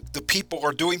like the people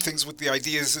are doing things with the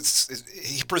ideas.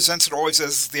 He presents it always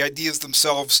as the ideas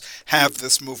themselves have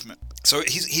this movement. So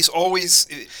he's always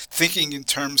thinking in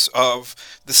terms of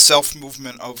the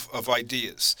self-movement of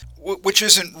ideas, which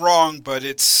isn't wrong, but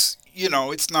it's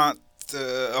not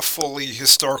a fully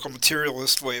historical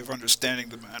materialist way of understanding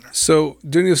the matter. So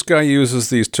Dunyaskaya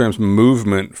uses these terms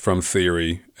movement from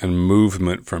theory and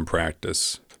movement from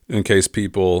practice. In case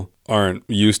people aren't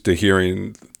used to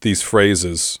hearing these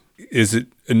phrases, is it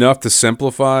enough to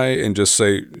simplify and just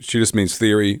say she just means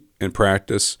theory and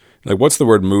practice? Like, what's the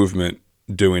word movement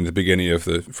doing at the beginning of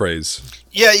the phrase?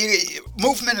 Yeah,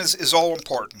 movement is all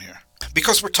important here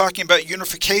because we're talking about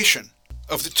unification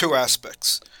of the two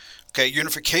aspects. Okay,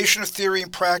 unification of theory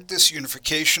and practice,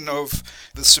 unification of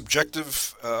the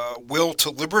subjective will to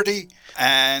liberty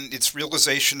and its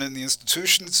realization in the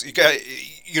institutions.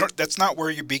 That's not where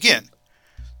you begin.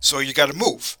 So you got to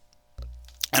move.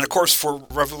 And of course, for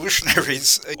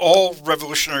revolutionaries, all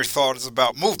revolutionary thought is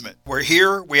about movement. We're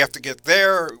here, we have to get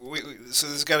there, so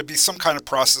there's got to be some kind of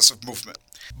process of movement.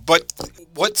 But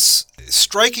what's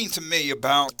striking to me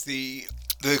about the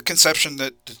conception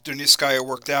that Dunyaskaya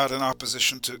worked out in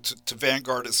opposition to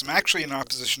vanguardism, actually in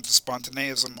opposition to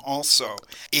spontaneism also,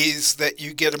 is that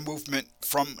you get a movement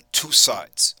from two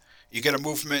sides. You get a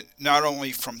movement not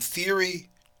only from theory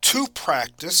to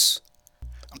practice,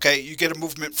 okay, you get a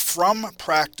movement from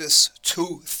practice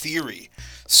to theory,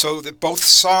 so that both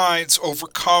sides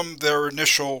overcome their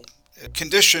initial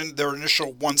condition, their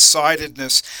initial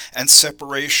one-sidedness and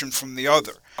separation from the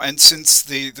other. And since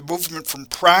the movement from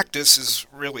practice is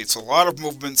really, it's a lot of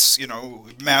movements,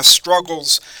 mass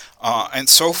struggles and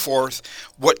so forth,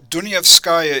 what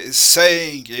Dunyaskaya is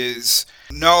saying is,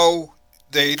 no,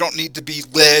 they don't need to be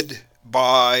led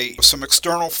by some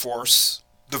external force,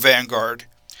 the vanguard,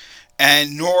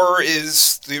 and nor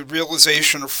is the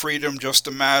realization of freedom just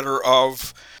a matter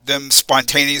of them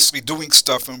spontaneously doing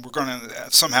stuff and we're going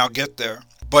to somehow get there.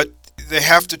 But they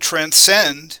have to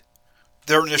transcend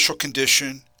their initial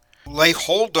condition, lay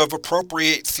hold of,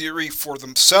 appropriate theory for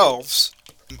themselves,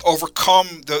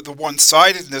 overcome the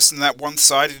one-sidedness, and that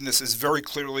one-sidedness is very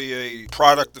clearly a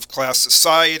product of class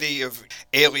society, of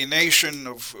alienation,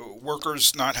 of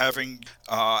workers not having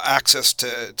access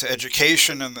to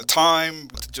education and the time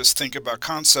to just think about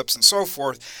concepts and so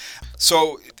forth.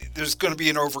 So there's going to be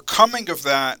an overcoming of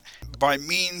that by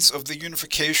means of the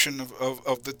unification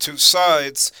of the two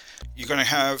sides. You're going to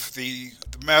have the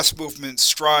mass movement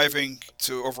striving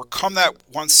to overcome that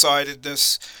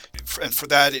one-sidedness, and for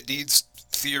that it needs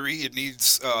theory, it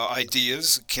needs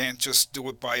ideas. It can't just do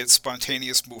it by its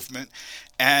spontaneous movement.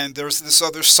 And there's this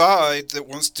other side that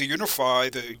wants to unify,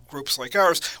 the groups like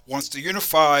ours, wants to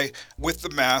unify with the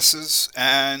masses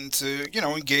and to,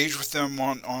 engage with them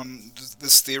on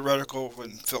this theoretical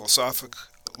and philosophic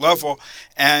level.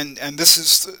 And this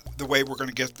is the way we're going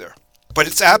to get there. But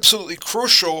it's absolutely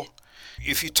crucial,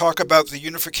 if you talk about the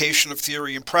unification of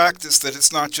theory and practice, that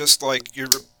it's not just like you're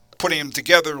putting them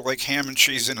together like ham and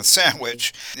cheese in a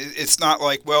sandwich. It's not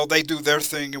like, well, they do their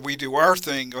thing and we do our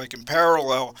thing, like in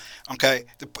parallel. Okay,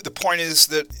 the point is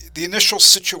that the initial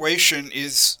situation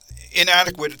is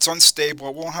inadequate, it's unstable,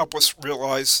 it won't help us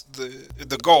realize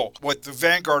the goal. What the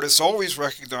vanguardists always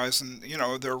recognize, and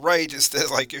they're right, is that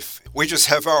like if we just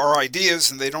have our ideas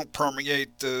and they don't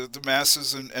permeate the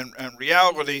masses and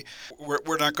reality,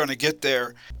 we're not going to get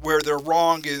there. Where they're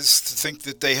wrong is to think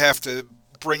that they have to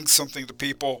bring something to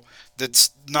people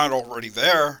that's not already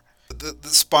there. The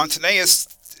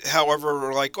spontaneists, however,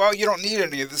 are like, well, you don't need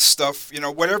any of this stuff.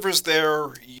 Whatever's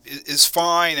there is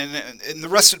fine, and the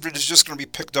rest of it is just going to be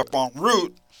picked up en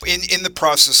route in the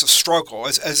process of struggle,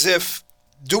 as if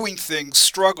doing things,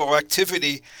 struggle,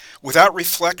 activity, without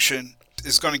reflection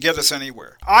is going to get us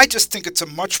anywhere. I just think it's a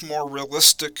much more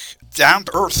realistic,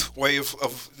 down-to-earth way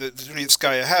of that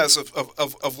Dunyaskaya has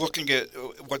of looking at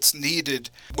what's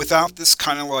needed without this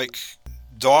kind of like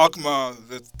dogma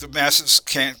that the masses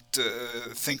can't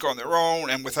think on their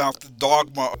own, and without the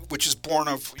dogma which is born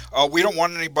of we don't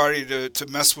want anybody to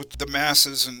mess with the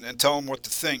masses and tell them what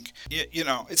to think.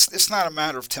 It's not a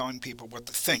matter of telling people what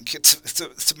to think.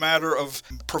 It's a matter of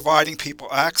providing people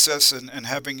access and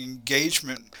having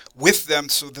engagement with them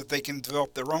so that they can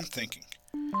develop their own thinking.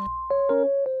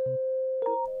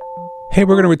 Hey,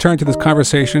 we're going to return to this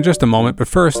conversation in just a moment, but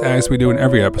first, as we do in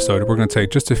every episode, we're going to take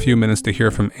just a few minutes to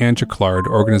hear from Anja Klard,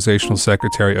 Organizational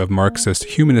Secretary of Marxist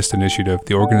Humanist Initiative,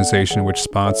 the organization which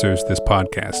sponsors this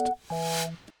podcast.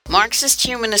 Marxist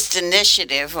Humanist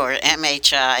Initiative, or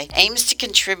MHI, aims to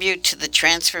contribute to the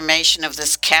transformation of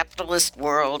this capitalist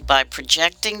world by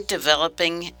projecting,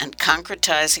 developing, and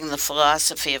concretizing the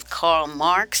philosophy of Karl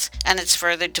Marx and its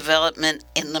further development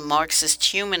in the Marxist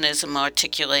humanism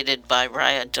articulated by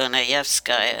Raya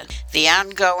Dunayevskaya. The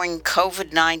ongoing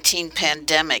COVID-19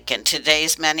 pandemic and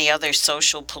today's many other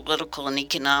social, political, and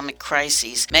economic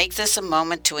crises make this a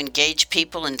moment to engage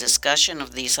people in discussion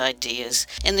of these ideas.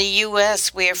 In the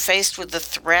U.S., we are faced with the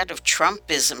threat of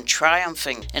Trumpism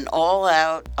triumphing and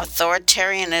all-out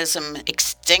authoritarianism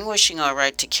extinguishing our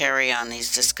right to carry on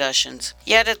these discussions.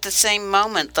 Yet at the same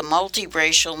moment, the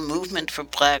multiracial movement for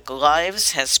Black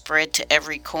lives has spread to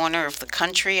every corner of the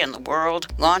country and the world,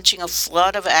 launching a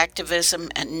flood of activism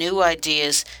and new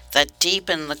ideas that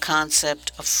deepen the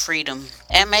concept of freedom.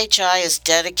 MHI is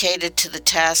dedicated to the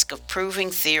task of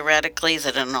proving theoretically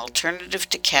that an alternative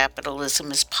to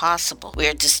capitalism is possible. We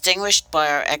are distinguished by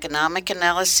our economic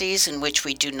analyses in which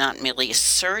we do not merely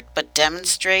assert but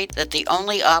demonstrate that the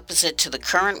only opposite to the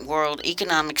current world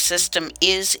economic system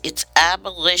is its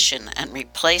abolition and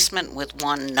replacement with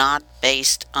one not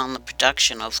based on the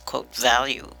production of, quote,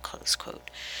 value, close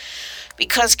quote.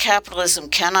 Because capitalism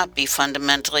cannot be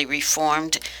fundamentally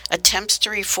reformed, attempts to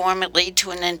reform it lead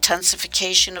to an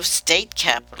intensification of state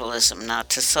capitalism, not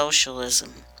to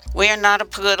socialism. We are not a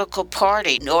political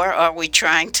party, nor are we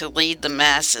trying to lead the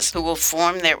masses who will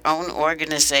form their own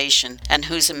organization and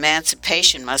whose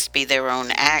emancipation must be their own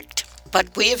act.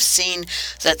 But we have seen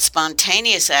that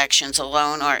spontaneous actions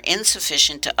alone are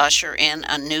insufficient to usher in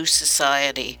a new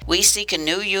society. We seek a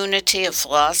new unity of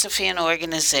philosophy and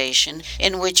organization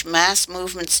in which mass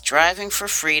movements striving for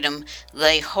freedom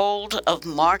lay hold of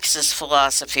Marxist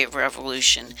philosophy of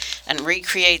revolution and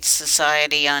recreate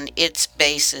society on its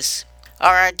basis.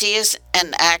 Our ideas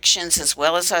and actions, as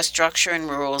well as our structure and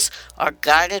rules, are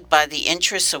guided by the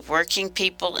interests of working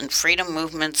people and freedom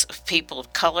movements of people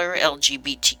of color,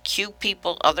 LGBTQ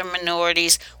people, other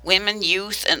minorities, women,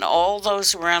 youth, and all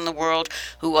those around the world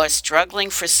who are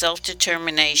struggling for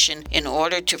self-determination in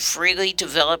order to freely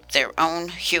develop their own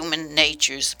human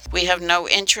natures. We have no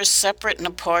interests separate and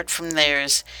apart from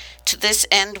theirs. To this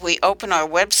end, we open our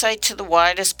website to the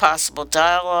widest possible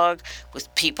dialogue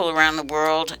with people around the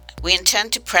world. We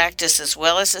intend to practice as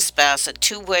well as espouse a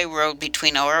two-way road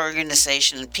between our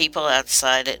organization and people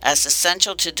outside it as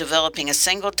essential to developing a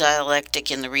single dialectic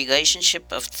in the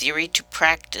relationship of theory to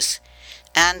practice,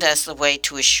 and as the way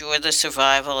to assure the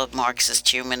survival of Marxist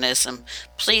humanism.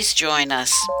 Please join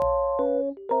us.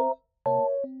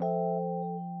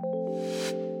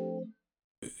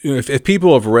 If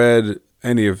people have read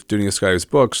any of Dunayevskaya's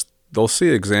books, they'll see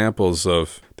examples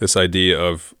of this idea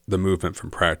of the movement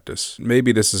from practice.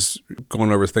 Maybe this is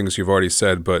going over things you've already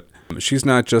said, but she's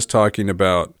not just talking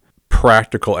about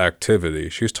practical activity.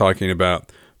 She's talking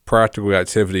about practical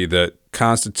activity that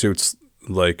constitutes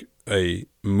like a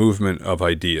movement of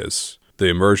ideas, the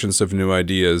emergence of new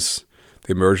ideas,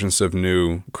 the emergence of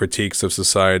new critiques of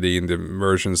society, and the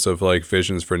emergence of like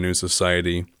visions for a new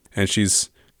society. And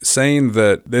she's saying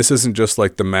that this isn't just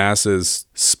like the masses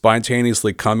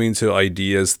spontaneously coming to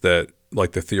ideas that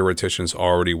like the theoreticians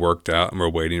already worked out and we're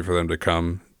waiting for them to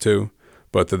come to,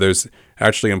 but that there's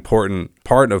actually important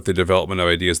part of the development of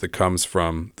ideas that comes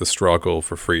from the struggle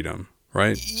for freedom,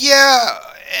 right? Yeah,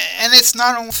 and it's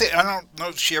not only, I don't know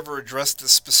if she ever addressed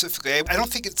this specifically, I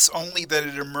don't think it's only that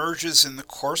it emerges in the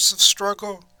course of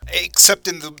struggle, except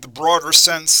in the broader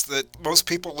sense that most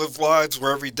people live lives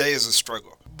where every day is a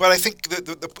struggle. But I think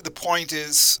the point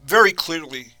is very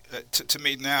clearly, to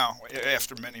me now,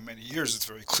 after many, many years, it's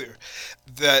very clear,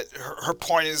 that her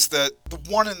point is that the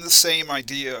one and the same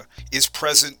idea is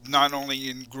present not only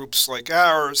in groups like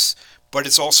ours, but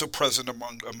it's also present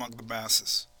among the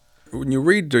masses. When you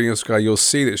read Dunayevskaya, you'll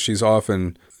see that she's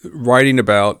often writing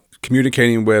about,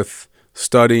 communicating with,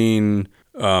 studying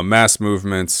mass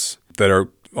movements that are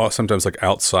sometimes like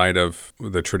outside of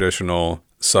the traditional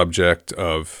subject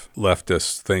of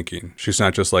leftist thinking. She's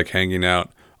not just like hanging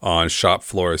out on shop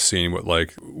floors seeing what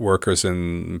like workers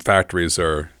in factories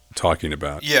are talking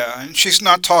about. Yeah, and she's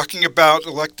not talking about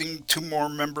electing 2 more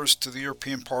members to the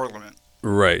European Parliament.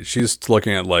 Right. She's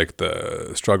looking at like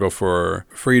the struggle for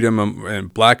freedom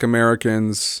and Black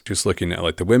Americans. She's looking at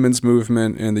like the women's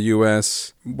movement in the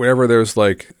U.S. Wherever there's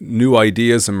like new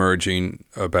ideas emerging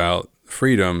about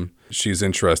freedom, she's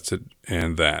interested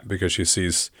in that because she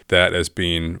sees that as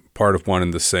being part of one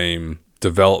and the same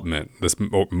development, this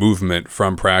movement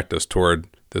from practice toward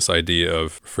this idea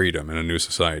of freedom and a new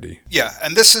society. Yeah,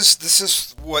 and this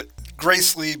is what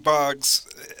Grace Lee Boggs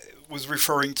was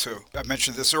referring to. I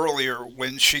mentioned this earlier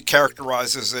when she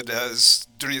characterizes it as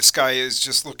Dunitskaya is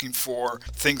just looking for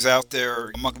things out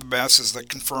there among the masses that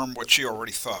confirm what she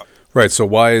already thought. Right. So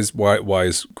why is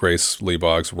Grace Lee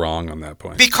Boggs wrong on that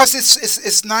point? Because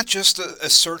it's not just a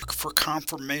search for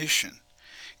confirmation.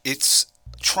 It's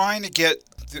trying to get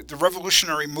the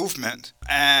revolutionary movement,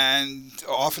 and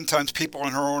oftentimes people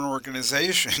in her own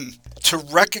organization, to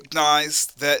recognize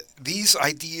that these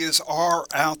ideas are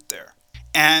out there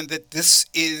and that this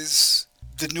is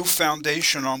the new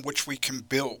foundation on which we can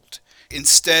build.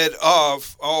 Instead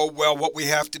of, what we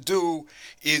have to do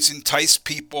is entice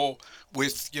people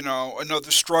with,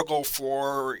 another struggle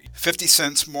for 50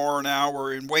 cents more an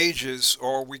hour in wages,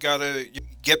 or we got to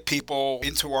get people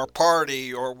into our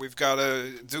party, or we've got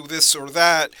to do this or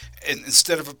that. And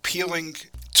instead of appealing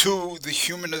to the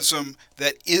humanism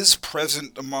that is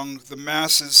present among the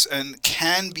masses and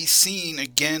can be seen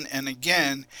again and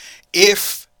again,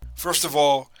 if, first of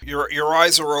all, your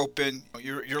eyes are open,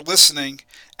 you're listening,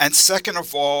 and second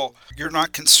of all, you're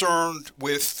not concerned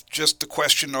with just the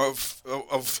question of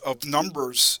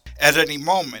numbers at any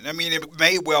moment. I mean, it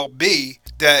may well be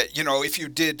that, if you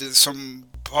did some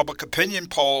public opinion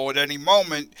poll at any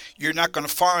moment, you're not going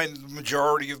to find the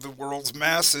majority of the world's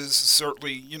masses,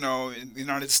 certainly, in the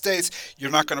United States,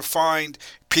 you're not going to find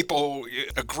people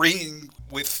agreeing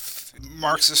with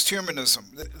Marxist humanism.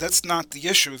 That's not the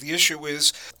issue. The issue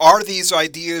is, are these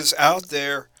ideas out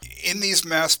there in these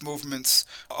mass movements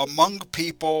among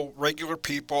people, regular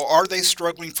people? Are they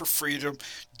struggling for freedom?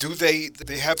 Do they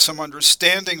have some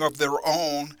understanding of their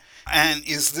own? And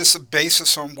is this a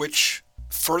basis on which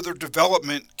further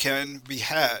development can be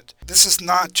had? This is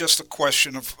not just a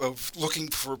question of looking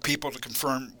for people to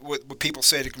confirm what people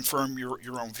say to confirm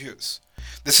your own views.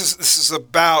 This is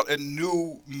about a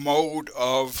new mode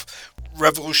of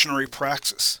revolutionary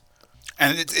praxis.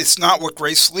 And it's not what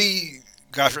Grace Lee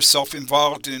got herself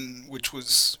involved in, which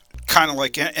was kind of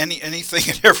like anything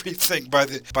and everything by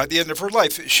the end of her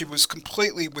life. She was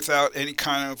completely without any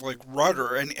kind of like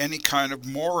rudder and any kind of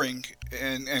mooring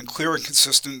and clear and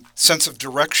consistent sense of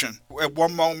direction. At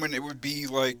one moment it would be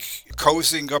like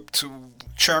cozying up to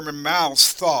Chairman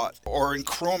Mao's thought, or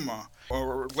Nkrumah,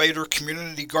 or later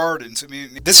community gardens. I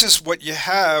mean, this is what you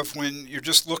have when you're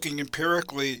just looking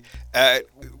empirically at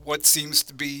what seems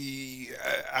to be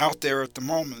out there at the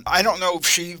moment. I don't know if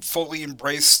she fully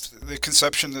embraced the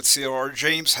conception that C.L.R.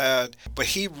 James had, but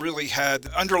he really had,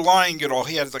 underlying it all,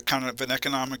 he had the kind of an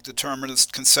economic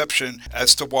determinist conception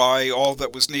as to why all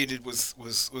that was needed was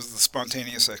the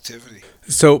spontaneous activity.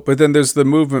 So, but then there's the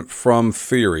movement from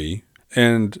theory.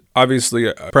 And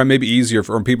obviously, probably maybe easier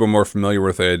for people more familiar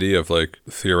with the idea of like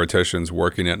theoreticians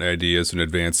working at ideas and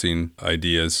advancing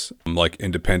ideas like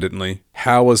independently.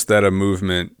 How is that a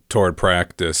movement toward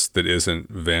practice that isn't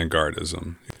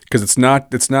vanguardism? Because it's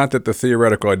not that the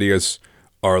theoretical ideas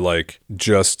are like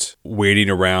just waiting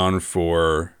around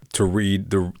to read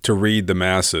the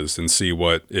masses and see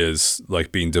what is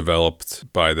like being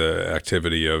developed by the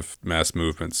activity of mass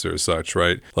movements or such,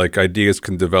 right? Like ideas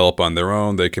can develop on their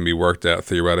own. They can be worked out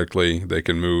theoretically. They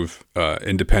can move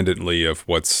independently of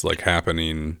what's like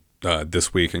happening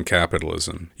this week in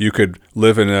capitalism. You could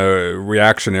live in a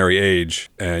reactionary age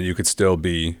and you could still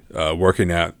be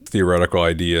working at theoretical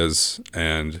ideas,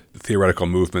 and theoretical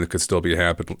movement could still be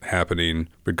happening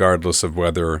regardless of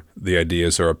whether the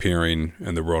ideas are appearing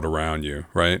in the world around you,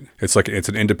 right? It's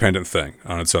an independent thing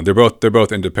on its own. They're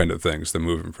both independent things, the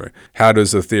movement. Right? How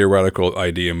does the theoretical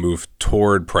idea move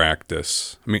toward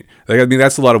practice? I mean,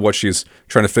 that's a lot of what she's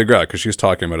trying to figure out, because she's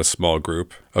talking about a small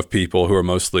group of people who are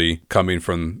mostly coming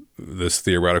from this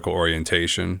theoretical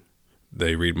orientation.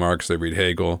 They read Marx, they read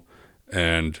Hegel,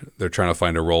 and they're trying to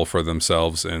find a role for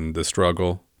themselves in the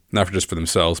struggle. Not just for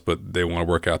themselves, but they want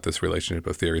to work out this relationship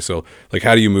of theory. So, like,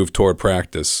 how do you move toward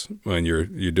practice when you're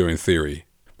doing theory,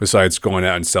 besides going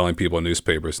out and selling people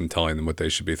newspapers and telling them what they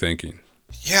should be thinking?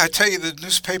 Yeah, I tell you, the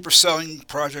newspaper selling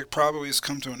project probably has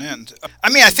come to an end. I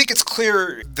mean, I think it's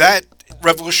clear that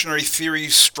revolutionary theory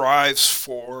strives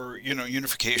for,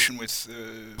 unification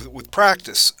with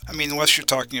practice. I mean, unless you're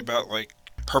talking about like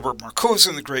Herbert Marcuse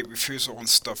and the Great Refusal and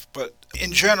stuff. But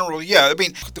in general, yeah, I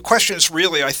mean, the question is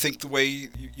really, I think the way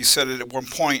you said it at one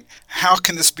point, how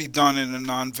can this be done in a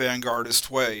non-vanguardist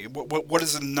way? What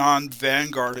is a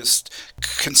non-vanguardist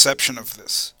conception of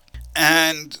this?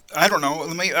 And I don't know,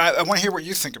 I want to hear what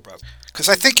you think about it, because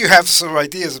I think you have some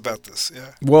ideas about this.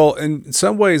 Yeah. Well, in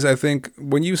some ways, I think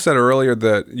when you said earlier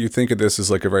that you think of this as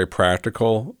like a very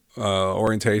practical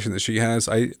orientation that she has,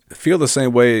 I feel the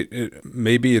same way.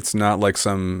 Maybe it's not like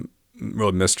some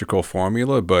real mystical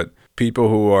formula, but people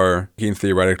who are thinking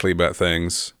theoretically about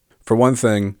things, for one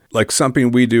thing, like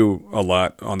something we do a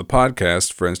lot on the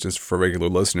podcast, for instance, for regular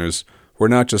listeners, we're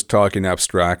not just talking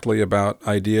abstractly about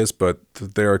ideas, but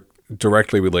they're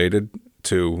directly related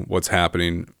to what's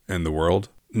happening in the world.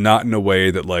 Not in a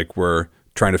way that like we're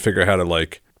trying to figure out how to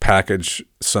like package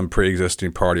some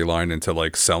pre-existing party line into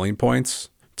like selling points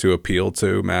to appeal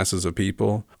to masses of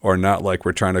people, or not like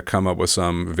we're trying to come up with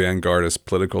some vanguardist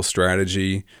political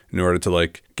strategy in order to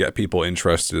like get people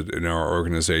interested in our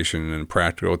organization in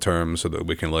practical terms so that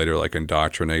we can later like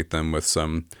indoctrinate them with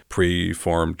some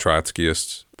pre-formed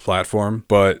Trotskyist platform.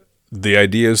 But the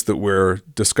ideas that we're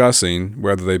discussing,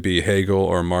 whether they be Hegel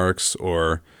or Marx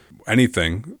or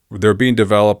anything, they're being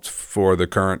developed for the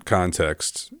current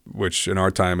context, which in our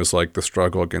time is like the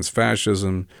struggle against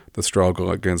fascism, the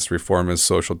struggle against reformist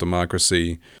social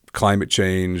democracy, climate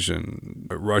change, and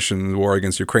Russian war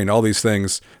against Ukraine. All these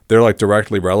things, they're like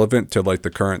directly relevant to like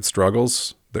the current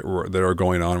struggles that are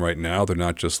going on right now. They're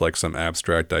not just like some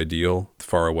abstract ideal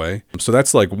far away. So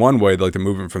that's like one way like the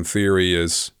movement from theory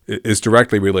is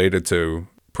directly related to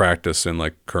practice in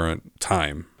like current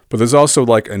time. But there's also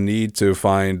like a need to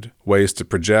find ways to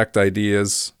project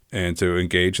ideas and to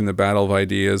engage in the battle of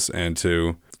ideas and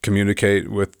to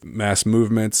communicate with mass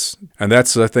movements. And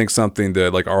that's, I think, something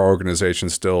that like our organization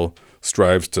still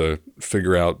strives to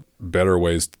figure out better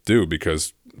ways to do,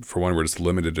 because for one, we're just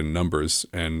limited in numbers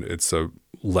and it's a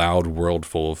loud world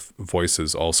full of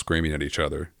voices all screaming at each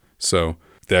other. So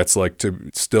that's like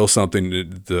still something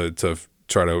to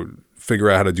try to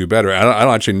figure out how to do better. I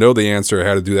don't actually know the answer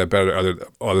how to do that better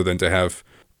other than to have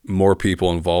more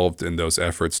people involved in those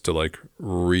efforts to like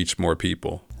reach more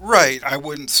people. Right. I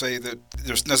wouldn't say that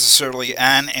there's necessarily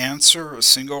an answer, a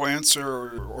single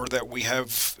answer, or that we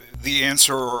have the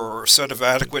answer or a set of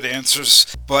adequate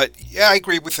answers. But yeah, I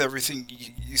agree with everything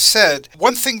you said.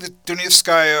 One thing that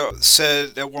Dunayevskaya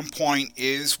said at one point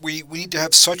is we need to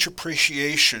have such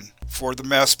appreciation for the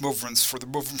mass movements, for the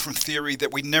movement from theory,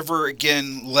 that we never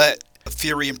again let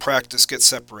theory and practice get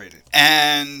separated.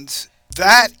 And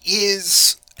that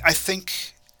is, I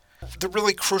think, the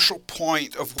really crucial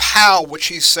point of how what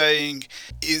she's saying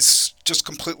is just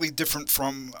completely different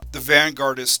from the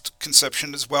vanguardist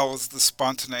conception as well as the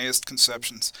spontaneist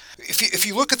conceptions. If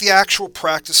you look at the actual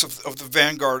practice of the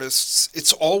vanguardists,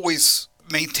 it's always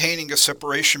maintaining a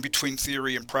separation between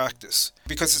theory and practice,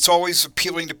 because it's always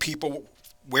appealing to people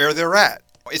where they're at.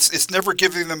 It's never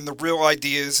giving them the real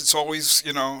ideas. It's always,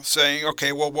 saying,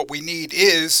 okay, well, what we need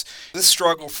is this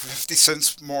struggle for 50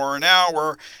 cents more an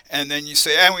hour, and then you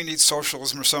say, we need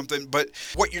socialism or something. But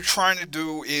what you're trying to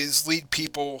do is lead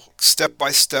people step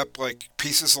by step, like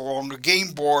pieces along a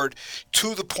game board,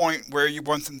 to the point where you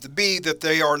want them to be that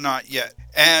they are not yet.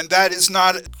 And that is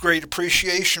not a great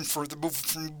appreciation for the movement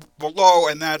from below,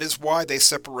 and that is why they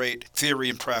separate theory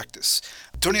and practice.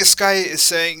 Dunayevskaya is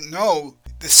saying, no,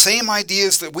 the same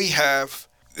ideas that we have,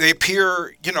 they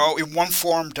appear, in one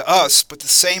form to us, but the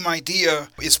same idea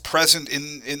is present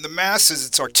in the masses.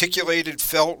 It's articulated,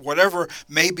 felt, whatever,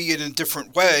 maybe in a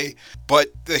different way, but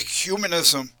the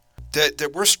humanism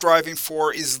that we're striving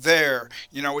for is there.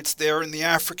 It's there in the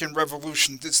African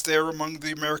Revolution. It's there among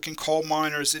the American coal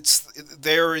miners. It's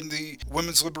there in the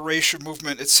women's liberation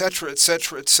movement, etc.,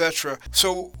 etc., etc.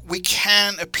 So we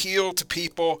can appeal to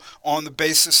people on the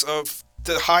basis of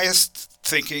the highest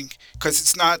thinking, because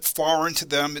it's not foreign to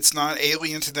them, it's not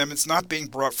alien to them, it's not being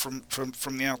brought from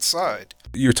the outside.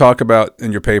 You talk about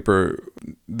in your paper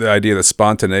the idea that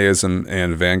spontaneism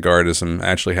and vanguardism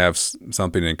actually have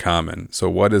something in common. So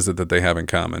what is it that they have in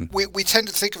common? We tend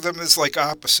to think of them as like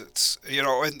opposites,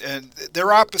 and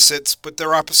they're opposites, but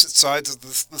they're opposite sides of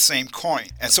the same coin.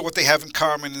 And so what they have in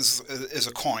common is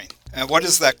a coin. And what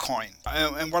is that coin?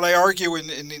 And what I argue in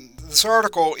this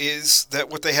article is that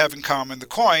what they have in common, the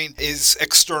coin, is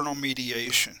external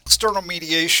mediation. External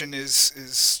mediation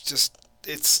is just,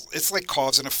 it's like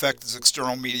cause and effect is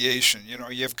external mediation.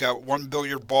 You've got one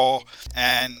billiard ball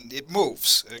and it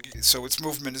moves. So its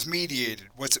movement is mediated.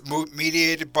 What's it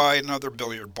mediated by? Another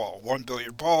billiard ball. One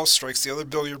billiard ball strikes the other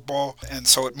billiard ball, and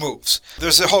so it moves.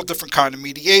 There's a whole different kind of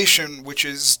mediation, which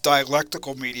is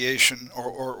dialectical mediation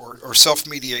or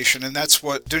self-mediation, and that's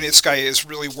what Dunayevskaya is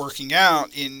really working out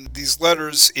in these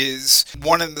letters, is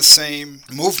one and the same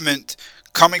movement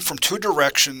coming from two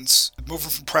directions, moving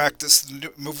from practice,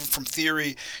 moving from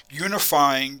theory,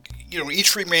 unifying,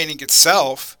 each remaining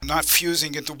itself, not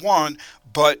fusing into one,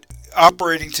 but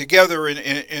operating together in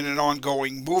an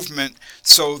ongoing movement,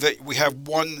 so that we have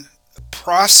one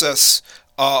process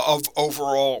of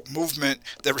overall movement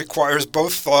that requires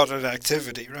both thought and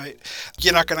activity, right?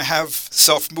 You're not going to have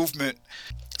self-movement,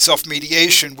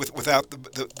 self-mediation without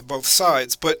the both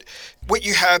sides. But what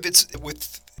you have, it's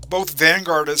with both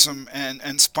vanguardism and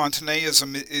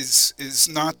spontaneism is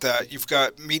not that. You've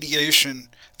got mediation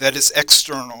that is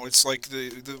external. It's like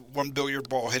the one billiard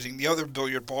ball hitting the other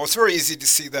billiard ball. It's very easy to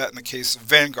see that in the case of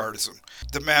vanguardism.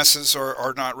 The masses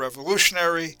are not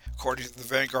revolutionary, according to the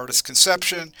vanguardist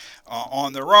conception,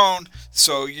 on their own.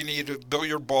 So you need a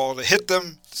billiard ball to hit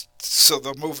them, so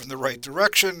they'll move in the right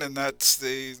direction, and that's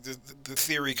the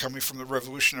theory coming from the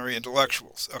revolutionary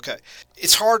intellectuals. Okay,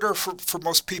 it's harder for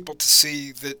most people to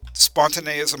see that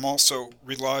spontaneism also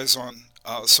relies on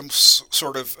some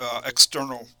sort of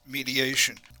external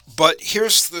mediation. But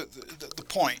here's the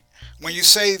point. When you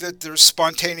say that there's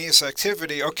spontaneous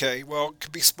activity, okay, well, it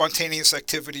could be spontaneous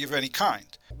activity of any kind.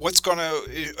 What's going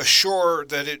to assure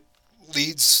that it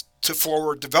leads to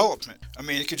forward development? I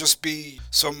mean, it could just be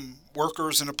some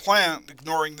workers in a plant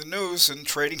ignoring the news and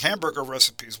trading hamburger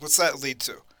recipes. What's that lead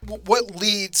to? What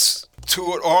leads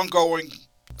to an ongoing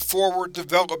forward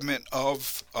development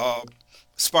of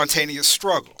spontaneous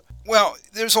struggle? Well,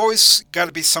 there's always got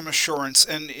to be some assurance,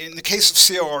 and in the case of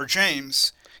C.L.R.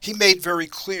 James, he made very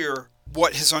clear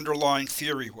what his underlying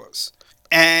theory was.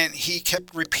 And he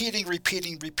kept repeating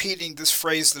this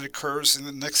phrase that occurs in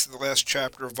the next to the last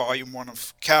chapter of Volume 1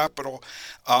 of Capital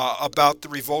about the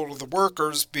revolt of the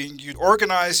workers being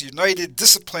organized, united,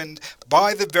 disciplined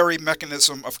by the very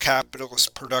mechanism of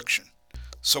capitalist production.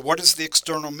 So what is the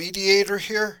external mediator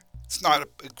here? It's not a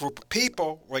group of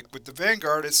people like with the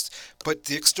vanguardists, but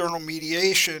the external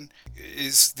mediation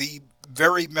is the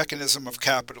very mechanism of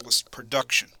capitalist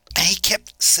production. And he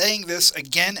kept saying this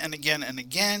again and again and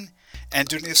again. And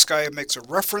Dunayevskaya makes a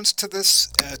reference to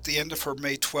this at the end of her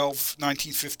May 12,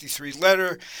 1953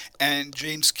 letter, and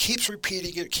James keeps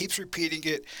repeating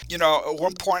it. You know, at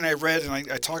one point I read,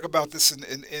 and I talk about this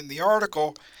in the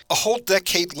article, a whole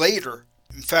decade later,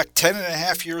 in fact 10 and a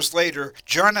half years later,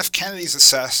 John F. Kennedy's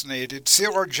assassinated,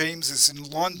 C.L.R. James is in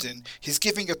London, he's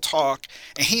giving a talk,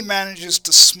 and he manages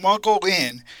to smuggle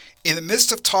in the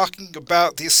midst of talking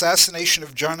about the assassination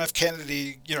of John F.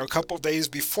 Kennedy, a couple of days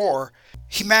before,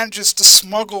 he manages to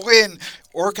smuggle in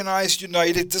organized,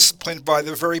 united, disciplined by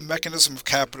the very mechanism of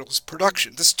capitalist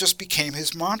production. This just became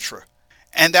his mantra.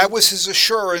 And that was his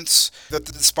assurance that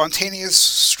the spontaneous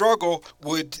struggle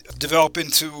would develop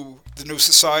into the new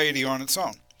society on its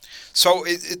own. So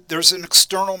there's an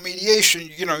external mediation.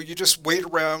 You just wait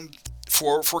around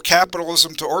for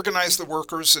capitalism to organize the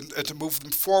workers and to move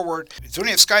them forward.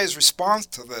 Dunayevskaya's response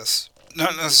to this,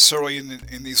 not necessarily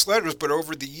in these letters, but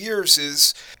over the years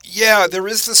is, there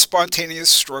is the spontaneous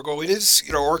struggle. It is,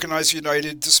 organized,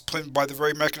 united, disciplined by the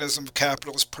very mechanism of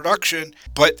capitalist production.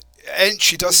 And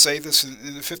she does say this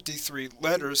in the 53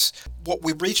 letters, what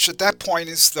we reached at that point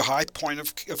is the high point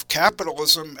of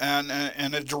capitalism and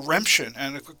a deremption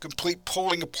and a complete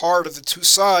pulling apart of the two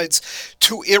sides,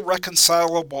 two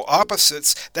irreconcilable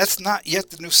opposites. That's not yet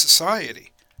the new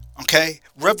society. Okay?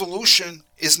 Revolution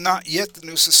is not yet the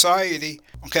new society.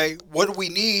 Okay? What we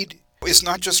need is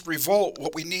not just revolt.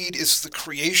 What we need is the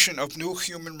creation of new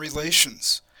human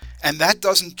relations. And that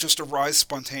doesn't just arise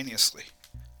spontaneously.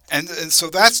 And so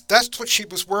that's what she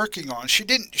was working on. She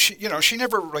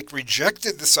never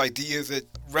rejected this idea that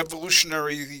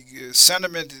revolutionary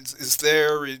sentiment is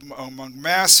there among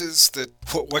masses, that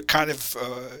what kind of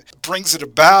brings it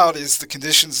about is the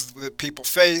conditions that people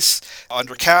face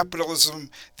under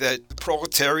capitalism, that the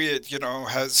proletariat,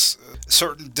 has a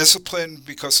certain discipline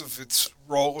because of its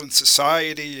role in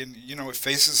society, and it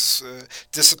faces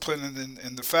discipline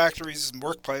in the factories and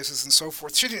workplaces and so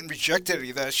forth. She didn't reject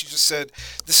any of that. She just said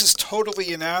this is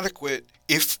totally inadequate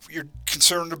if you're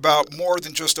concerned about more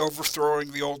than just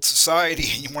overthrowing the old society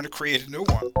and you want to create a new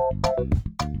one.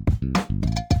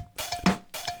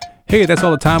 Hey, that's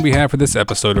all the time we have for this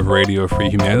episode of Radio Free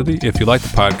Humanity. If you like the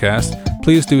podcast,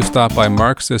 please do stop by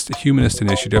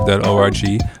MarxistHumanistInitiative.org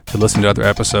to listen to other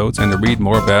episodes and to read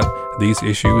more about these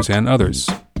issues and others.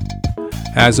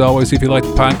 As always, if you like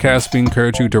the podcast, we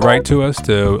encourage you to write to us,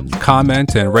 to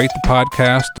comment and rate the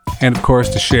podcast, and of course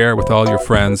to share with all your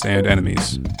friends and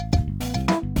enemies.